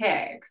like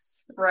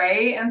kicks,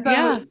 right? And so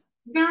Yeah.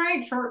 you can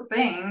write short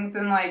things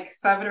and like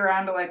sub it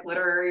around to like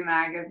literary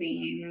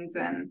magazines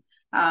and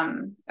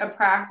a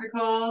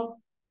practical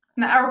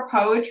our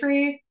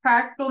poetry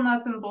practical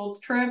nuts and bolts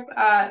trick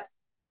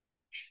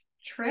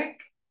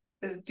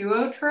is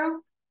duotrope.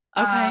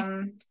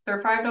 Okay.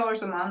 They're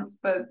 $5 a month,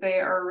 but they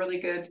are a really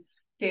good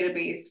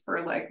database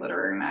for like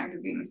literary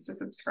magazines to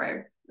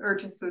subscribe or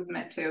to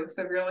submit to.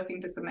 So if you're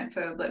looking to submit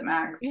to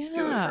litmags, Yeah. duotrope is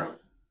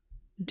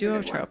a good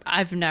one. Duotrope.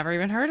 I've never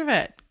even heard of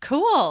it.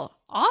 Cool.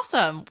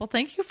 Awesome. Well,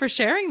 thank you for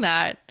sharing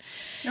that.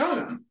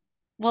 Oh,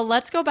 Well,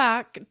 let's go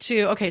back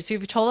to okay, so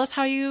you've told us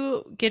how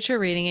you get your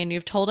reading and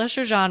you've told us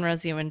your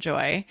genres you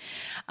enjoy.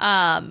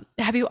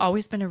 Have you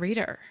always been a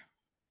reader?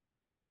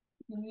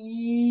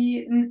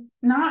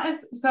 not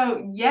as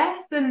so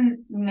yes and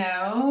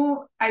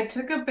no. I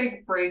took a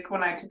big break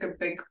when I took a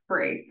big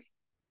break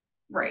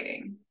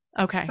writing.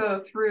 Okay.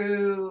 So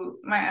through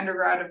my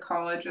undergrad of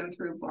college and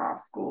through law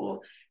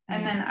school.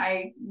 And Yeah. then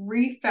I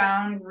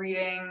refound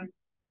reading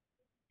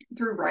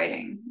through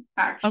writing,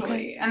 Okay.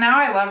 actually. And now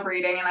I love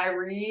reading and I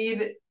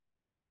read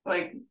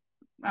like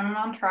I'm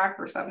on track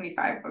for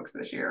 75 books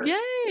this year. So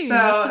Yay,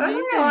 that's that's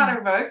like a lot amazing.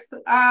 of books.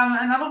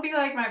 And that'll be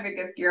like my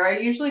biggest year. I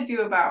usually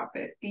do about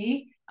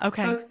 50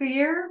 Okay. books a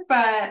year,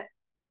 but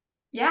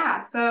yeah,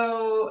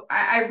 so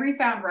I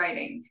refound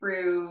writing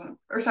through,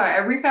 or sorry, I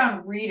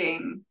refound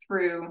reading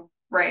through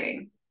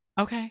writing.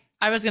 Okay.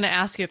 I was going to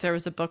ask you if there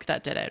was a book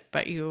that did it,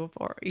 but you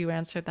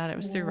answered that it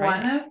was through One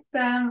writing. of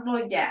them,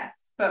 well,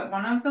 yes, but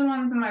one of the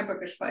ones in my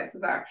bookish flights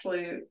was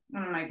actually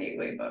one of my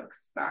gateway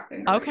books back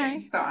into reading.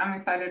 Okay. So I'm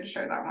excited to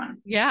share that one.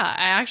 Yeah,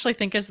 I actually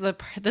think this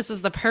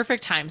is the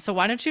perfect time. So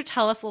why don't you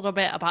tell us a little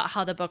bit about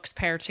how the books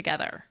pair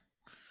together?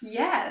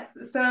 Yes,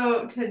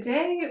 so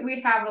today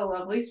we have a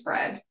lovely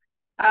spread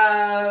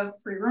of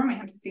three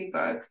romantasy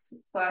books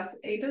plus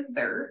a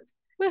dessert.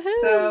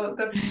 Woohoo! So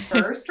the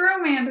first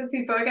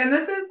romantasy book, and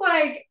this is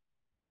like,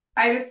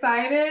 I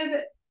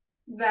decided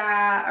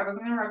that I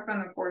wasn't going to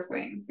recommend The Fourth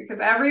Wing because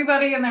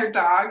everybody and their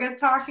dog is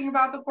talking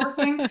about The Fourth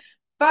Wing.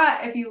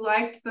 But if you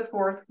liked The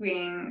Fourth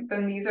Wing,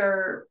 then these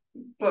are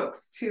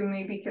books to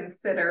maybe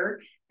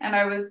consider. And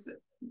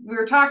we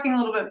were talking a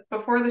little bit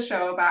before the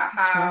show about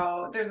Sure.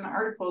 how there's an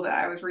article that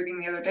I was reading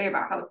the other day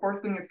about how The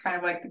Fourth Wing is kind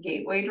of like the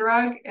gateway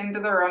drug into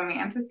the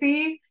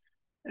romantasy.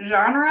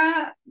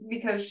 Genre,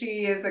 because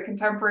she is a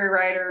contemporary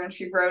writer and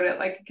she wrote it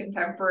like a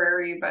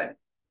contemporary, but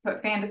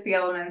put fantasy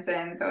elements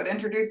in. So it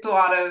introduced a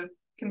lot of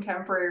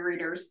contemporary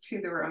readers to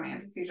the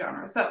romantasy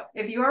genre. So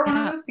if you are one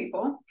of Yeah, those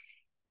people,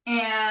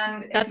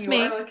 and if that's you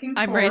are me. looking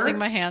I'm raising for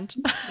my hand.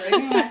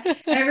 raising a hand,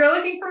 and if you're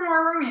looking for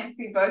more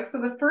romantasy books,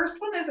 so the first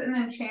one is An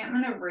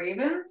Enchantment of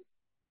Ravens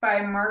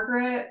by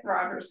Margaret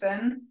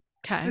Rogerson.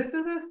 Okay. This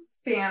is a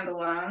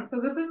standalone. So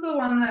this is the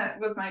one that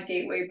was my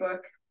gateway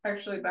book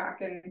actually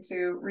back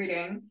into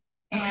reading.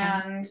 Okay.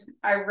 And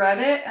I read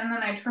it and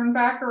then I turned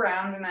back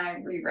around and I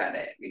reread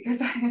it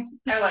because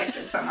I liked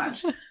it so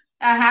much.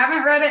 I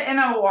haven't read it in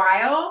a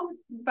while,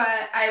 but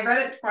I read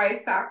it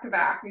twice back to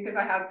back because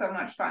I had so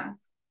much fun.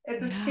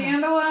 It's a Yeah.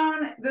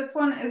 standalone. This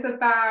one is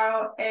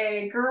about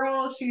a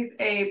girl. She's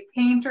a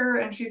painter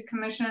and she's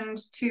commissioned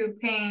to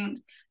paint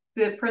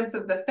the Prince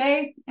of the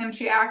Fae, and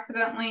she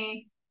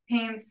accidentally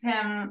paints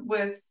him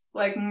with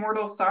like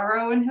mortal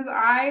sorrow in his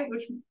eye,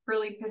 which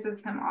really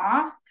pisses him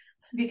off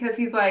because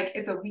he's like,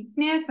 it's a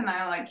weakness and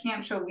I like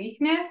can't show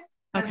weakness.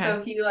 And Okay.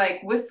 so he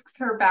like whisks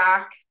her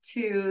back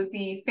to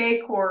the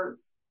Fae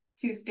courts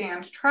to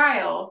stand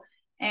trial.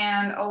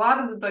 And a lot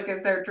of the book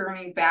is their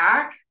journey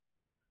back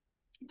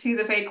to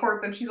the Fae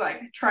courts, and she's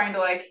like trying to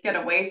like get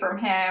away from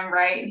him,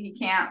 right? And he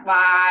can't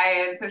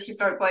lie. And so she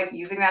starts like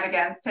using that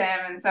against him.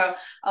 And so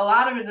a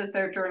lot of it is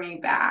their journey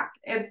back.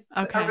 It's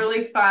a Okay.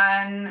 really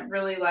fun,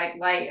 really like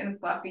light and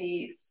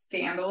fluffy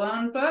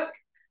standalone book.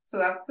 So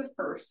that's the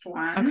first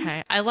one.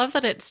 Okay. I love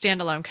that it's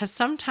standalone because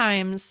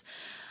sometimes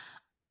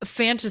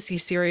fantasy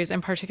series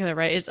in particular,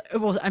 right? Is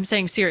well, I'm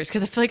saying series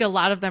because I feel like a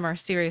lot of them are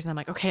series, and I'm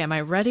like, okay, am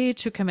I ready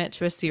to commit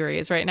to a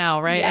series right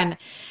now, right? And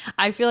Yes.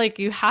 I feel like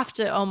you have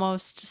to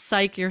almost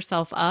psych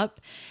yourself up.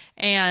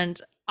 And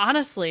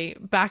honestly,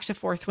 back to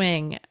Fourth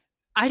Wing,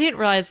 I didn't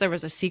realize there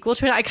was a sequel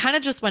to it. I kind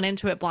of just went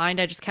into it blind.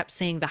 I just kept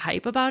seeing the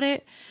hype about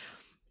it.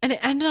 And it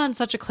ended on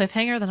such a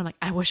cliffhanger that I'm like,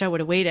 I wish I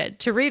would have waited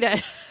to read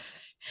it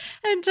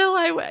until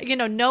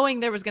knowing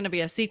there was going to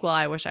be a sequel.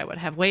 I wish I would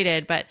have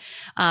waited. But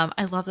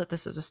I love that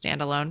this is a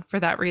standalone for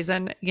that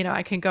reason.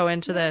 I can go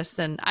into Yeah. this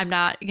and I'm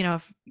not,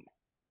 if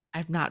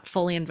I'm not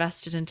fully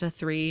invested into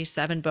 3,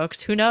 7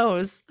 books, who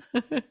knows?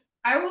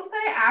 I will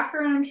say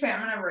after An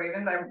Enchantment of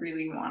Ravens, I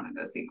really wanted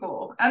a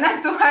sequel. And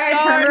that's why I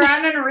turned Darn.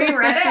 around and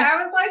reread it.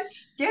 I was like,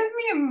 give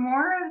me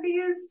more of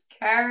these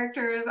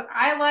characters.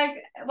 I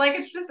like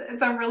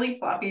it's a really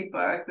fluffy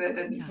book that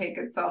didn't Yeah. take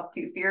itself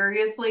too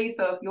seriously.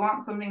 So if you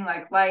want something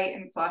like light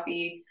and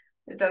fluffy,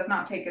 it does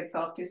not take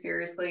itself too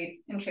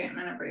seriously.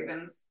 Enchantment of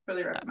Ravens,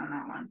 really recommend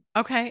that one.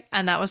 Okay.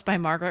 And that was by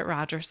Margaret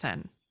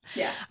Rogerson.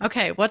 Yes.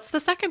 Okay. What's the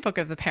second book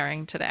of the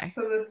pairing today?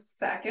 So the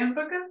second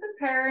book of the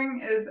pairing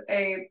is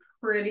a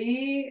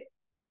pretty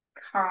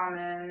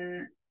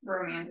common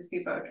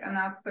romantasy book, and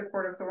that's the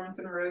Court of Thorns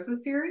and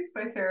Roses series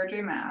by Sarah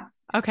J.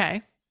 Maas.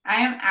 Okay.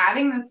 I am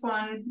adding this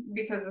one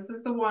because this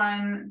is the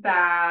one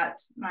that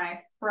my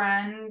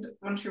friend,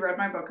 when she read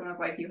my book and was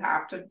like, you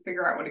have to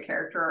figure out what a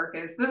character arc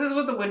is. This is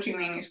with the Witchy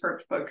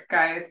Manuscript book,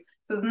 guys.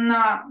 So it's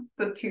not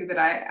the two that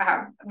I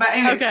have. But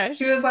anyways, Okay.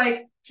 she was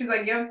like, you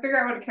have to figure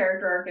out what a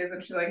character arc is.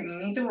 And she's like, you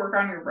need to work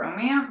on your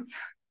romance.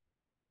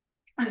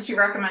 And she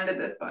recommended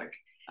this book.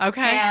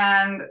 Okay.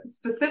 And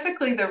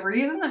specifically, the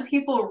reason that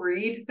people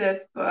read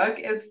this book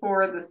is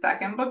for the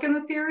second book in the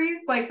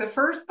series. Like the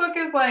first book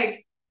is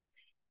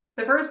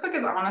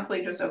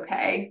honestly just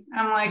okay.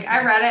 I'm like, I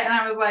Okay. read it and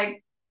I was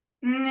like,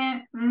 nah,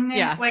 nah.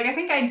 Yeah. Like I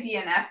think I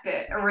DNF'd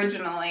it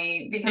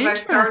originally because I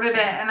started it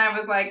Interesting. and I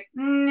was like,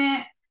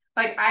 nah.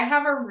 Like I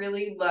have a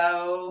really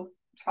low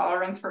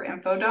tolerance for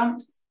info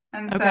dumps.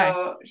 And Okay.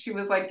 so she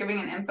was like giving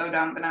an info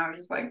dump and I was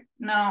just like,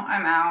 no,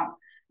 I'm out.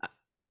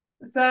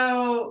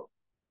 So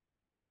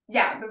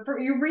yeah,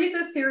 you read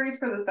the series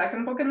for the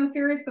second book in the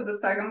series, but the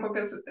second book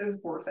is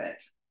worth it. Okay.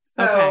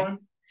 So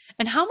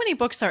And how many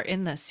books are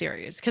in this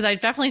series? Because I've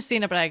definitely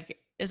seen it, but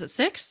is it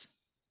 6?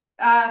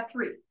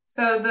 three.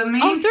 So the Oh,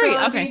 main 3. Okay.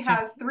 trilogy So,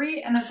 has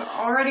three, and it's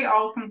already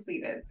all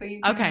completed. So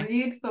you can okay.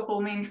 read the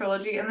whole main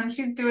trilogy, and then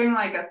she's doing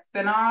like a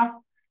spin-off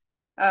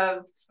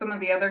of some of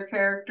the other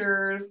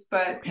characters,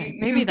 but Okay. you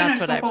Maybe can that's finish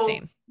what the I've whole,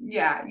 seen.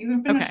 yeah, you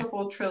can finish Okay. the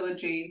whole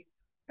trilogy,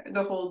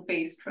 the whole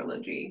base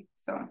trilogy.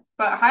 So,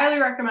 but highly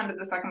recommended.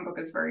 The second book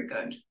is very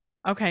good.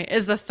 Okay.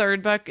 Is the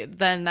third book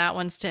then that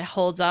one's to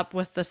holds up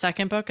with the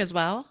second book as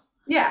well?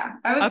 Yeah,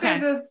 Okay. I would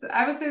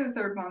say the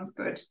third one's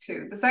good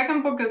too. The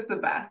second book is the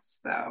best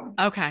though.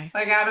 Okay.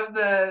 Like out of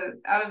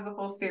the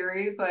whole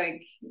series,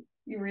 like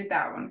you read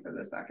that one for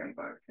the second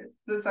book.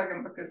 The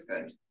second book is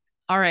good.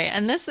 All right.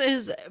 And this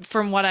is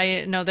from what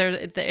I know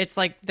it's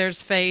like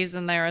there's Faze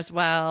in there as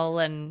well,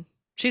 and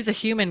she's a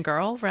human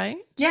girl, right?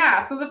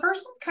 Yeah, so the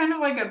first one's kind of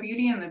like a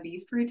Beauty and the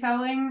Beast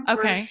retelling where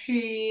Okay.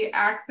 she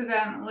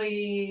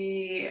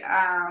accidentally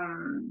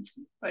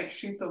like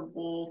shoots a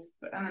wolf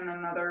and then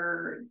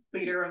another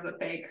leader of the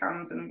Fae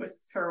comes and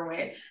whisks her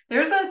away.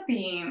 There's a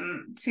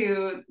theme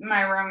to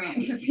my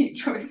romantasy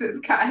choices,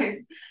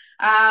 guys.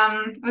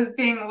 With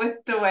being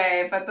whisked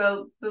away, but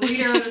the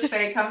leader of the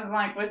Fae comes and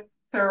like whisks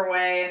her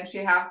away and she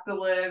has to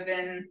live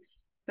in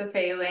the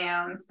Fey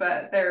lands,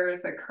 but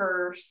there's a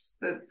curse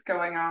that's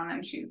going on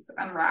and she's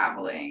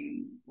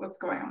unraveling what's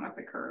going on with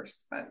the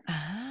curse. But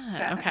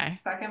Okay.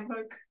 second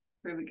book,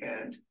 really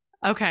good.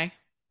 Okay.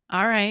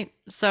 All right.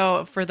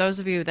 So for those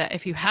of you that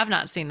if you have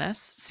not seen this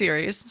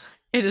series,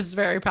 it is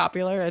very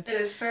popular. It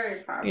is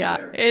very Yeah,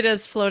 popular. it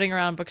is floating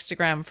around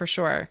Bookstagram for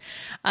sure.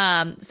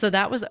 So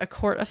that was A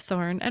Court of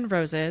Thorn and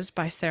Roses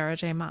by Sarah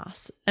J.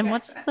 Maas. And Yes.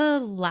 what's the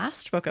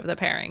last book of the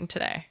pairing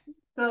today?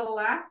 The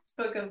last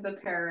book of the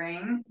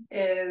pairing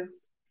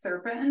is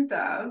Serpent and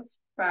Dove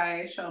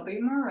by Shelby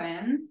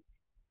Marin.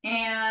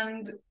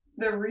 And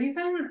the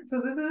reason, so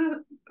this is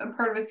a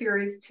part of a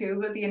series too,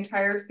 but the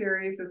entire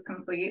series is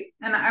complete.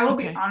 And I will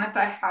be honest,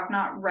 I have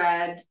not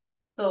read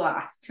the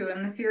last two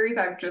in the series.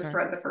 I've just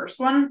read the first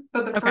one,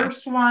 but the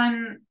first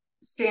one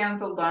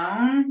stands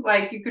alone.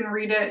 Like you can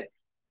read it.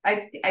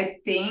 I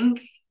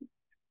think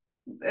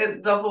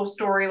the whole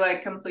story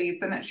like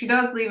completes, and she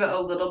does leave it a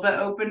little bit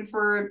open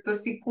for the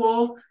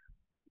sequel.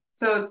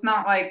 So it's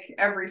not like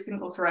every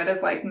single thread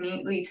is like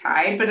neatly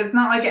tied, but it's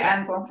not like it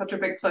ends on such a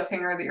big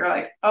cliffhanger that you're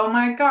like, oh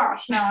my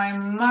gosh, now I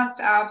must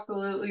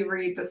absolutely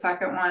read the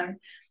second one.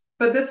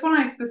 But this one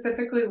I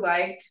specifically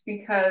liked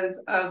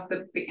because of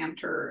the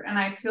banter. And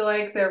I feel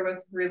like there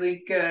was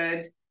really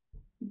good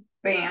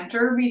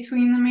banter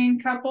between the main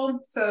couple.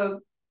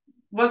 So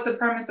what the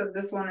premise of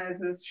this one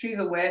is she's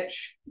a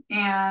witch,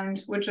 and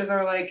witches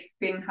are like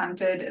being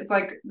hunted. It's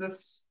like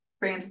this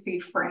fantasy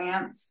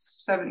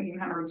France,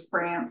 1700s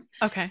France.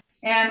 Okay.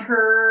 And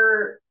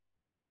her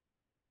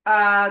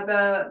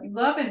the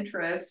love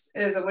interest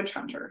is a witch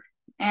hunter.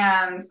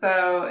 And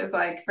so is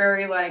like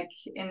very like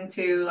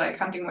into like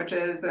hunting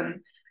witches,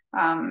 and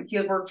he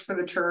worked for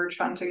the church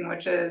hunting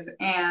witches,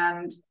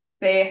 and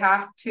they're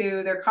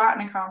caught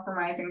in a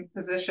compromising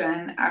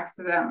position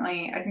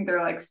accidentally. I think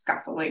they're like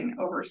scuffling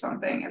over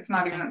something. It's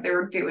not even that they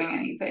were doing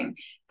anything.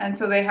 And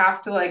so they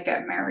have to like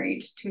get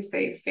married to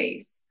save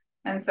face.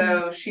 And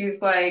so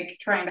she's like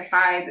trying to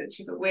hide that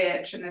she's a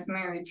witch and is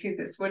married to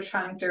this witch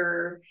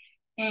hunter.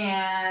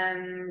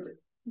 And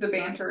the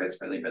banter is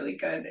really, really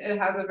good. It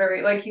has a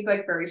very, like, he's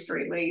like very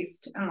straight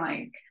laced and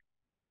like,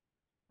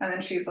 and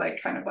then she's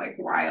like kind of like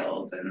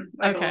wild and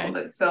like a little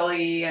bit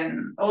silly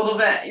and a little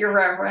bit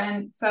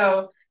irreverent.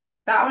 So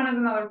that one is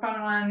another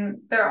fun one.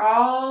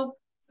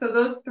 So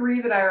those three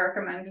that I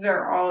recommended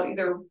are all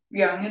either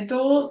young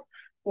adult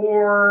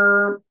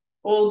or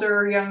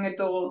older young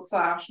adult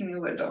 /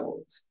 new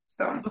adult.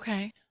 So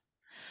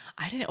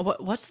I didn't.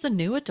 What's the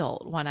new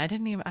adult one?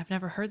 I've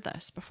never heard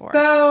this before.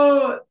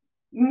 So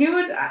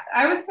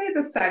I would say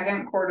the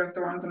second Court of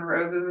Thorns and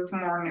Roses is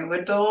more new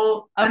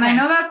adult. And I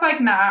know that's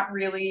like not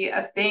really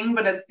a thing,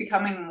 but it's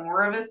becoming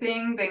more of a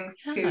thing thanks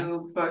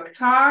to Book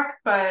Talk.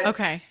 But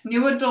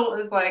new adult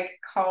is like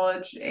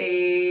college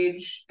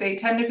age. They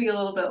tend to be a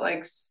little bit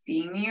like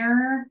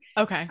steamier.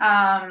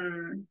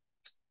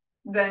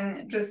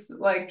 Than just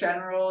like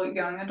general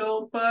young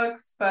adult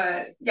books.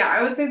 But yeah,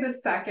 I would say the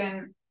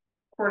second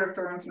Court of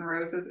Thorns and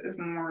Roses is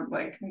more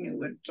like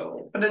new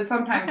adult, but it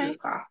sometimes is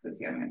classed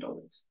as young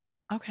adult.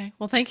 Okay.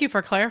 Well, thank you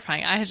for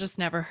clarifying. I had just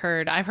never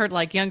heard. I've heard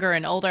like younger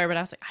and older, but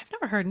I was like, I've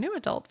never heard new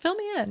adult. Fill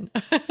me in.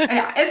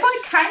 Yeah, it's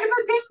like kind of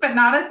a thing, but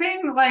not a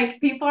thing.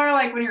 Like people are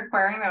like, when you're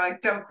querying, they're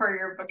like, don't query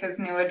your book as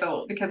new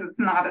adult because it's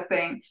not a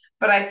thing.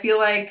 But I feel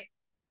like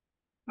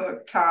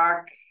Book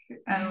Talk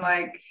and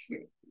like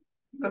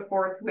the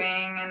Fourth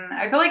Wing, and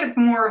I feel like it's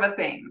more of a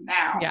thing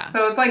now. Yeah.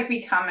 So it's like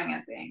becoming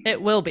a thing.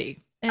 It will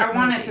be. I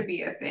want it to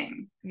be a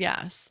thing.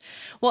 Yes.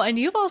 Well, and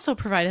you've also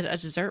provided a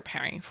dessert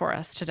pairing for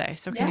us today.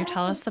 So can you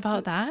tell us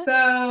about that?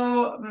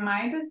 So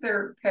my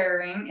dessert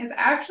pairing is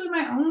actually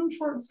my own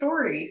short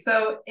story.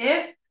 So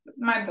if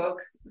my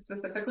books,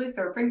 specifically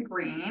Serpent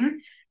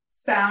Green,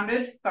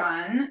 sounded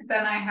fun,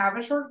 then I have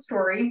a short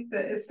story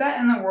that is set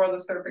in the world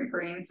of Serpent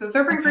Green. So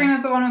Serpent Green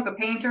is the one with the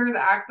painter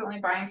that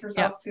accidentally binds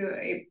herself to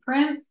a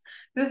prince.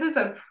 This is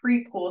a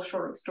prequel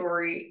short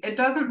story. It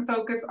doesn't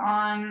focus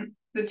on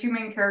the two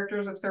main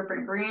characters of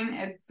Serpent Green.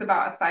 It's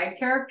about a side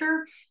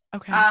character.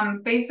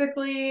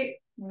 Basically,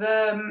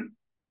 the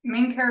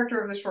main character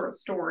of the short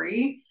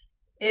story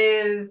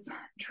is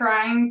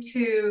trying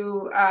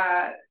to,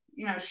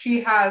 she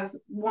has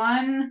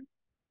one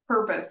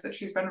purpose that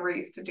she's been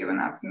raised to do, and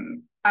that's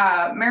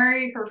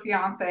marry her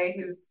fiance,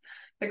 who's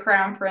the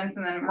crown prince,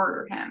 and then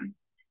murder him.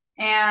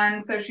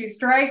 And so she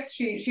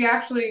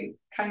actually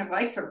kind of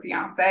likes her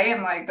fiance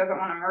and like doesn't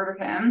want to murder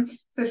him.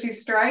 So she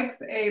strikes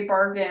a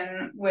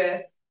bargain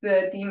with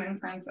the demon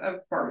prince of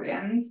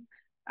bargains,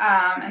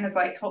 and is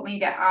like, help me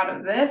get out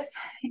of this.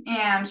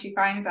 And she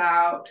finds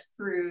out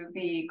through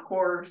the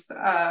course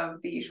of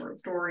the short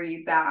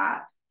story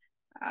that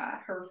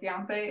her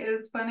fiance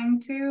is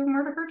planning to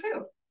murder her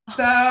too.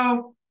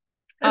 So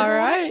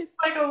it's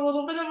like a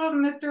little bit of a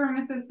Mr. and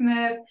Mrs.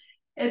 Smith.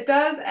 It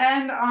does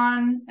end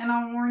on, and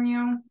I'll warn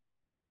you,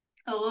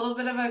 a little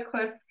bit of a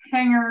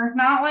cliffhanger.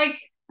 Not like,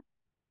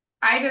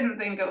 I didn't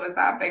think it was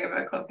that big of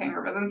a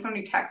cliffhanger, but then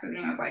somebody texted me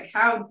and was like,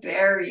 how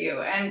dare you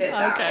end it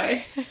that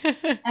way?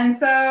 And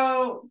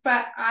so,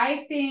 but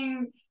I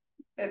think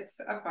it's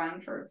a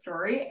fun short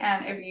story.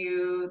 And if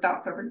you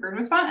thought Serpent Green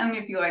was fun, and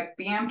if you like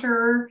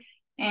banter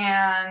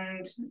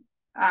and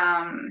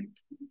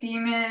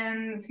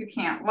demons who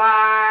can't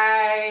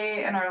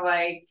lie and are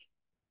like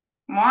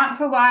want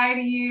to lie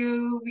to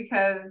you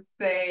because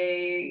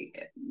they,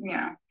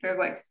 there's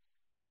like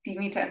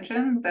steamy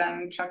tension,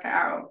 then check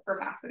out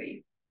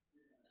Rapacity.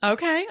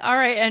 Okay. All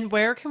right. And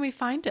where can we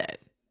find it?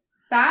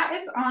 That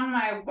is on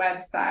my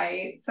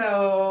website.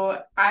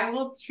 So I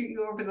will shoot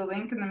you over the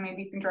link and then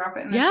maybe you can drop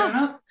it in the show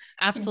notes.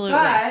 Absolutely.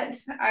 But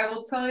I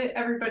will tell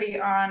everybody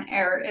on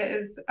air, it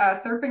is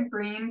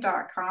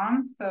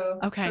serpentgreen.com. So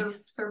Okay.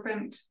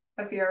 serpent,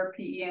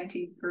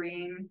 SERPENT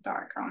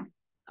green.com.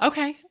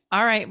 Okay.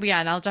 All right.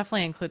 Yeah. And I'll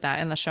definitely include that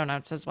in the show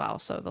notes as well.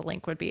 So the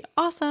link would be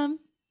awesome.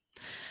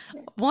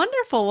 Yes.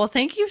 Wonderful. Well,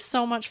 thank you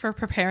so much for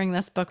preparing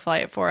this book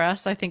flight for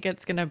us. I think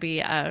it's going to be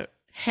a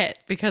hit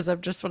because of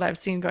just what I've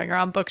seen going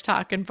around Book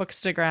Talk and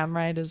Bookstagram,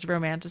 right? Is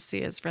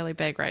Romantasy is really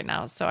big right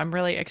now. So I'm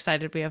really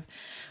excited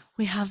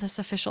we have this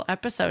official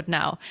episode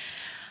now.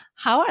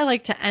 How I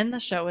like to end the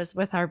show is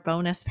with our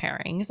bonus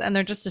pairings, and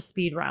they're just a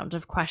speed round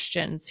of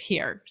questions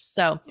here.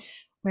 So,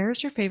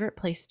 where's your favorite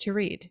place to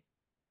read?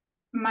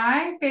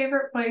 My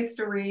favorite place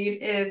to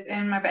read is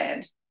in my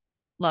bed.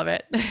 Love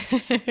it.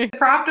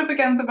 Propped up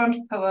against a bunch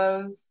of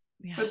pillows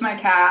with my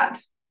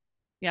cat.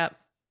 Yep.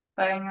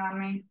 Laying on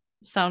me.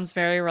 Sounds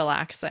very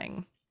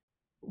relaxing.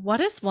 What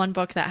is one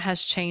book that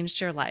has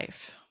changed your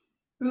life?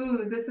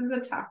 Ooh, this is a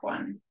tough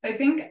one. I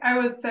think I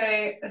would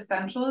say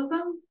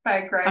Essentialism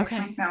by Greg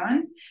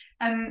McKeown.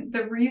 And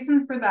the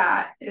reason for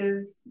that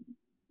is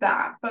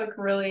that book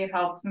really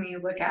helped me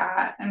look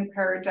at and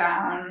pare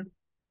down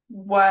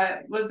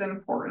what was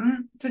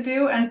important to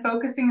do and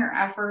focusing your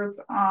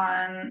efforts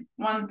on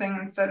one thing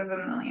instead of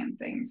a million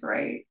things,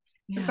 right?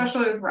 Yeah.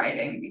 Especially with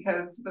writing,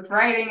 because with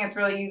writing, it's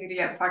really easy to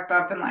get sucked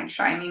up in like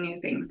shiny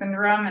new thing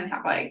syndrome and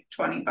have like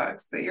 20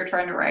 books that you're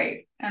trying to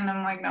write. And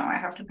I'm like, no, I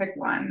have to pick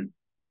one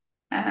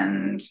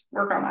and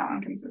work on that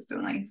one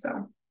consistently.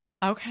 So,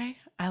 okay,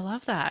 I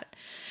love that.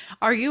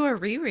 Are you a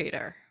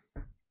rereader?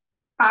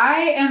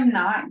 I am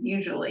not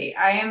usually.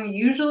 I am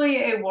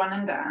usually a one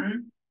and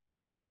done.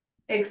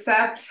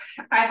 Except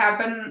I have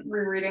been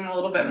rereading a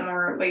little bit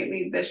more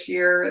lately this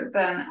year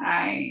than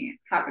I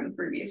have in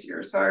previous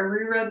years. So I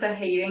reread The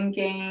Hating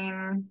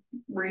Game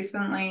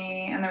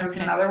recently, and there was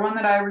another one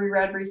that I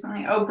reread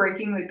recently. Oh,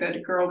 Breaking the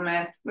Good Girl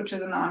Myth, which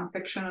is a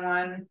nonfiction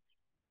one.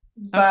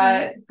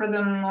 But for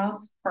the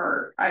most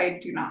part, I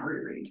do not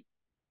reread.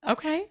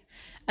 Okay.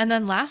 And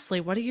then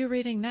lastly, what are you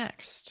reading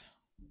next?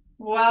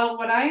 Well,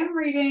 what I am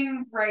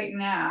reading right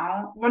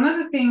now, one of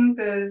the things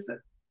is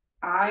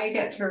I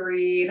get to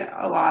read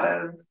a lot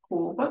of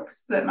cool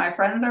books that my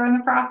friends are in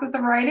the process of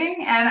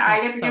writing, and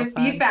I get to give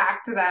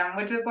feedback to them,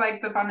 which is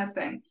like the funnest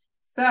thing.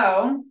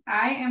 So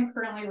I am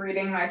currently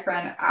reading my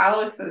friend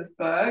Alex's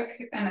book,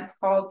 and it's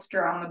called To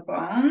Drown the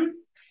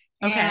Bones.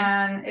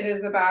 And it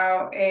is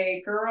about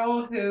a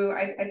girl who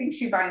I think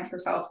she binds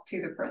herself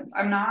to the prince.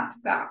 I'm not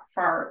that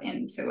far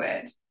into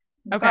it.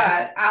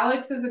 But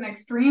Alex is an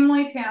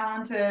extremely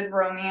talented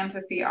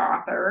romantasy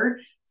author.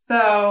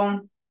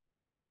 So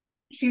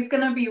she's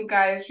gonna be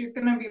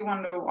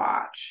one to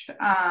watch.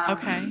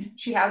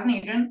 She has an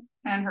agent,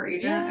 and her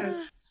agent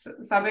is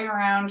subbing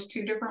around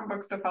 2 different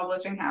books to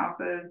publishing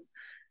houses.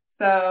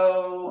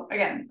 So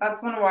again,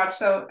 that's one to watch.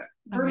 So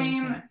her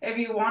name, if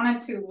you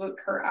wanted to look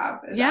her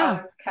up, is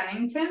Alex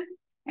Kennington.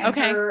 And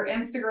her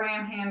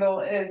Instagram handle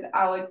is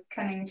Alex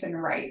Kennington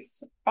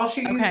Writes. I'll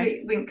shoot you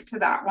the link to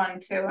that one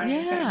too, and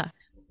you can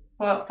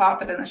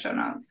pop it in the show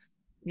notes.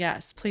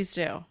 Yes, please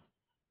do.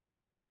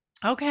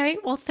 Okay,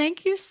 well,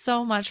 thank you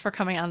so much for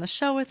coming on the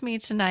show with me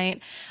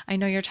tonight. I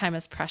know your time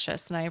is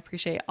precious, and I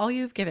appreciate all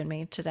you've given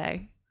me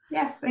today.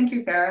 Yes, thank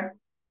you, Kara.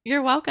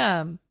 You're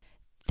welcome.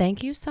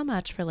 Thank you so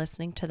much for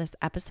listening to this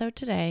episode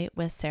today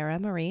with Sarah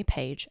Marie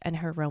Page and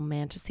her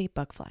Romantasy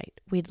book flight.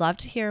 We'd love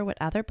to hear what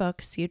other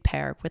books you'd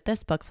pair with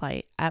this book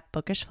flight at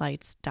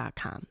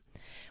bookishflights.com.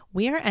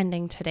 We are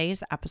ending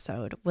today's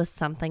episode with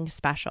something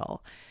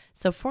special.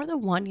 So for the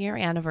 1-year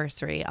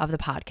anniversary of the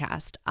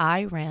podcast,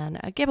 I ran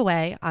a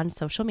giveaway on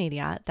social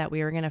media that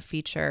we were going to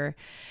feature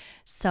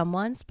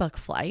someone's book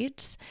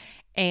flight,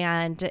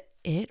 and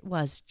it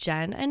was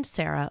Jen and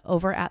Sarah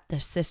over at the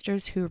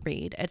Sisters Who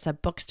Read. It's a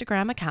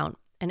Bookstagram account,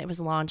 and it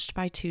was launched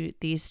by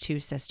these two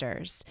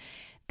sisters.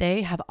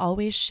 They have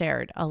always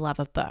shared a love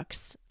of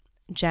books.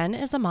 Jen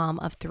is a mom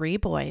of 3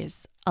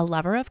 boys, a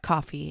lover of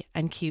coffee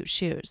and cute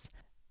shoes.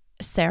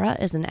 Sarah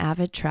is an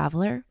avid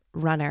traveler,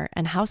 runner,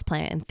 and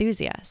houseplant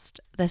enthusiast.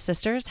 The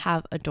sisters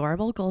have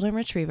adorable golden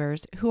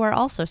retrievers who are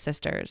also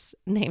sisters,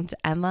 named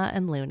Emma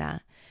and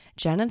Luna.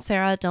 Jen and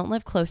Sarah don't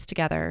live close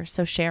together,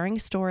 so sharing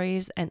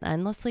stories and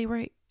endlessly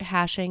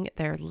rehashing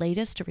their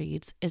latest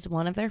reads is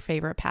one of their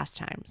favorite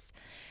pastimes.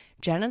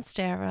 Jen and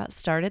Sarah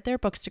started their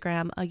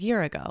Bookstagram a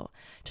year ago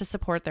to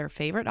support their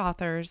favorite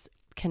authors,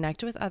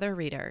 connect with other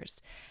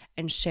readers,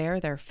 and share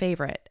their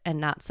favorite and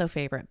not so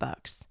favorite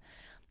books.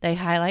 They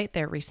highlight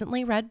their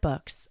recently read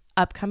books,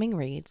 upcoming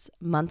reads,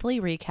 monthly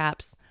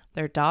recaps,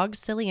 their dogs'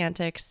 silly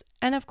antics,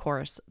 and of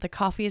course, the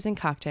coffees and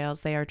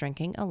cocktails they are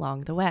drinking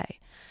along the way.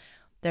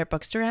 Their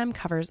Bookstagram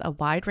covers a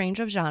wide range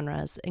of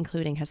genres,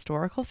 including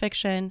historical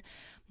fiction,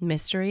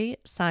 mystery,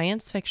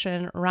 science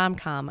fiction,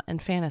 rom-com,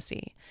 and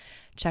fantasy.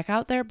 Check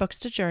out their Books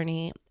to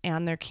Journey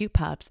and their cute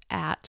pups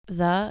at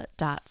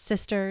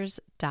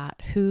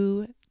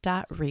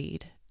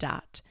the.sisters.who.read.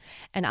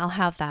 And I'll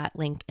have that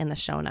link in the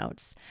show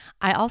notes.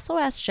 I also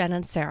asked Jen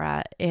and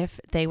Sarah if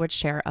they would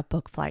share a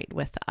book flight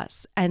with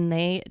us, and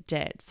they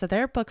did. So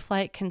their book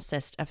flight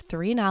consists of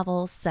 3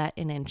 novels set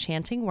in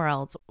enchanting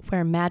worlds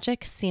where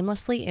magic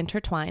seamlessly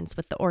intertwines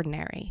with the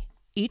ordinary.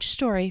 Each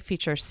story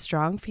features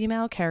strong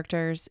female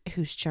characters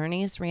whose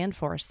journeys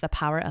reinforce the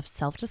power of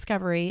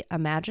self-discovery,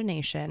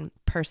 imagination,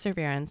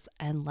 perseverance,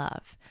 and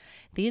love.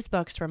 These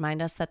books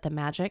remind us that the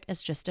magic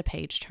is just a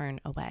page turn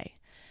away.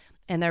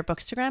 In their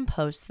Bookstagram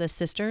posts, the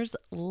sisters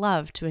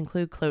love to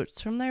include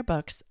quotes from their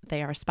books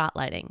they are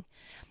spotlighting.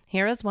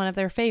 Here is one of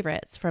their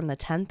favorites from the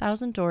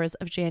 10,000 Doors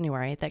of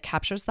January that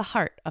captures the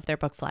heart of their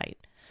book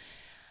flight.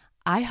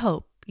 I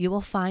hope you will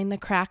find the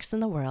cracks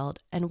in the world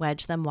and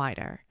wedge them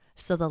wider,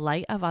 so the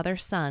light of other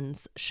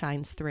suns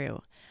shines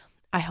through.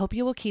 I hope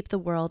you will keep the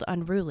world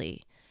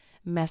unruly,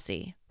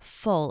 messy,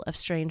 full of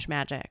strange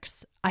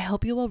magics. I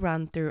hope you will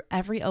run through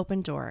every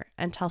open door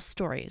and tell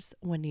stories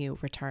when you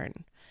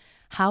return.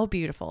 How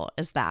beautiful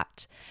is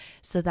that?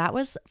 So that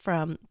was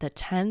from the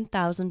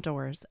 10,000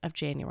 Doors of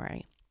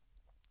January.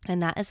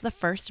 And that is the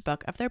first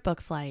book of their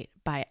book flight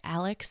by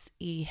Alex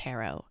E.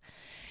 Harrow.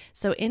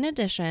 So in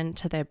addition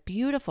to the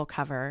beautiful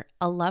cover,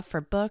 a love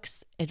for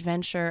books,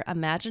 adventure,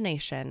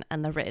 imagination,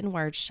 and the written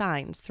word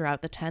shines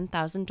throughout the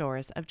 10,000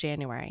 Doors of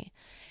January.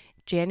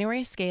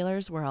 January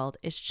Scalar's world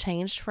is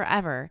changed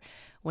forever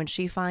when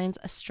she finds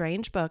a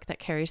strange book that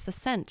carries the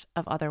scent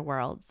of other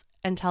worlds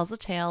and tells a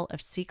tale of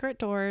secret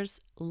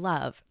doors,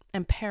 love,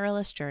 and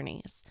perilous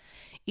journeys.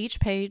 Each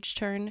page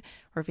turn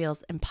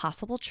reveals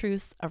impossible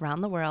truths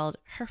around the world,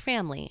 her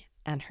family,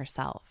 and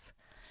herself.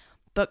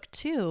 Book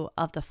 2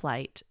 of the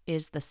flight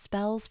is The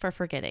Spells for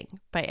Forgetting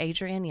by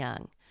Adrienne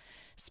Young.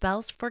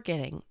 Spells for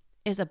Forgetting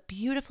is a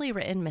beautifully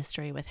written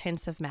mystery with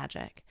hints of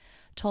magic.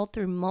 Told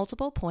through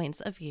multiple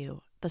points of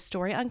view, the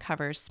story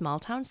uncovers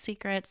small-town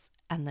secrets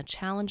and the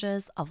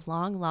challenges of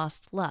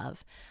long-lost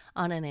love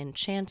on an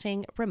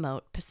enchanting,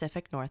 remote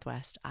Pacific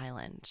Northwest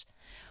island.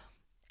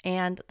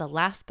 And the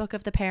last book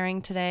of the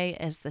pairing today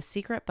is The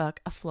Secret Book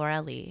of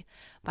Flora Lee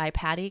by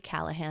Patty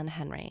Callahan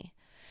Henry.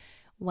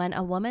 When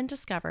a woman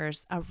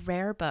discovers a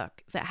rare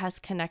book that has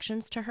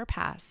connections to her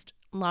past,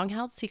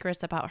 long-held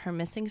secrets about her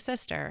missing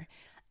sister,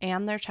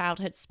 and their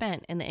childhood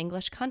spent in the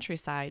English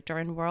countryside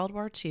during World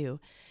War II,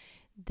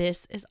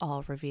 this is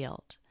all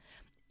revealed.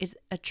 It's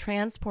a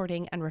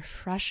transporting and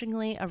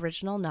refreshingly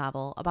original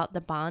novel about the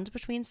bond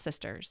between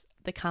sisters,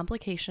 the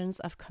complications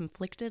of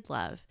conflicted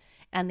love,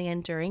 and the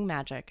enduring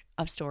magic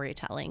of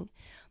storytelling.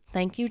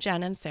 Thank you,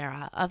 Jen and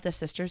Sarah of the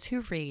Sisters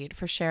Who Read,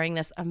 for sharing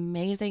this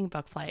amazing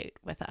book flight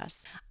with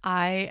us.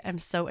 I am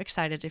so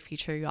excited to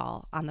feature you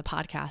all on the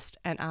podcast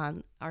and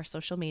on our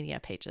social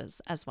media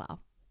pages as well.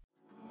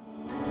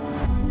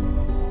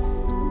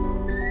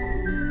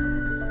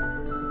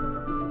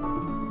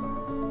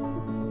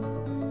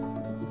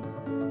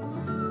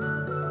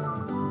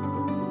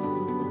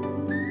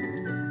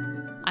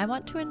 I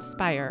want to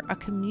inspire a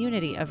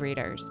community of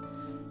readers.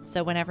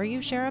 So whenever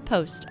you share a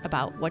post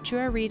about what you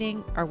are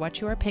reading or what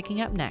you are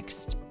picking up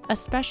next,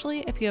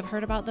 especially if you have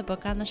heard about the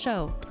book on the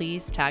show,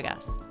 please tag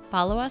us.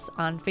 Follow us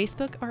on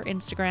Facebook or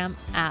Instagram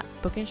at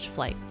Bookish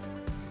Flights.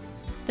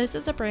 This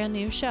is a brand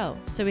new show,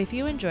 so if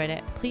you enjoyed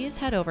it, please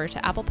head over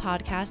to Apple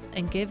Podcasts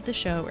and give the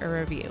show a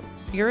review.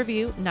 Your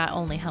review not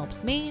only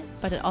helps me,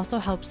 but it also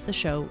helps the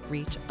show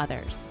reach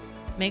others.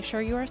 Make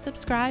sure you are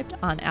subscribed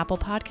on Apple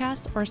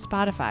Podcasts or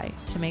Spotify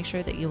to make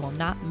sure that you will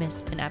not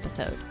miss an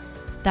episode.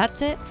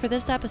 That's it for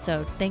this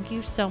episode. Thank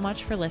you so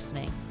much for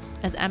listening.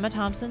 As Emma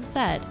Thompson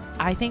said,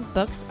 I think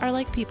books are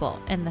like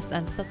people in the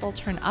sense that they'll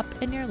turn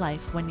up in your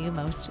life when you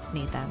most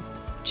need them.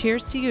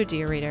 Cheers to you,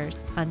 dear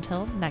readers.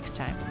 Until next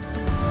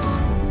time.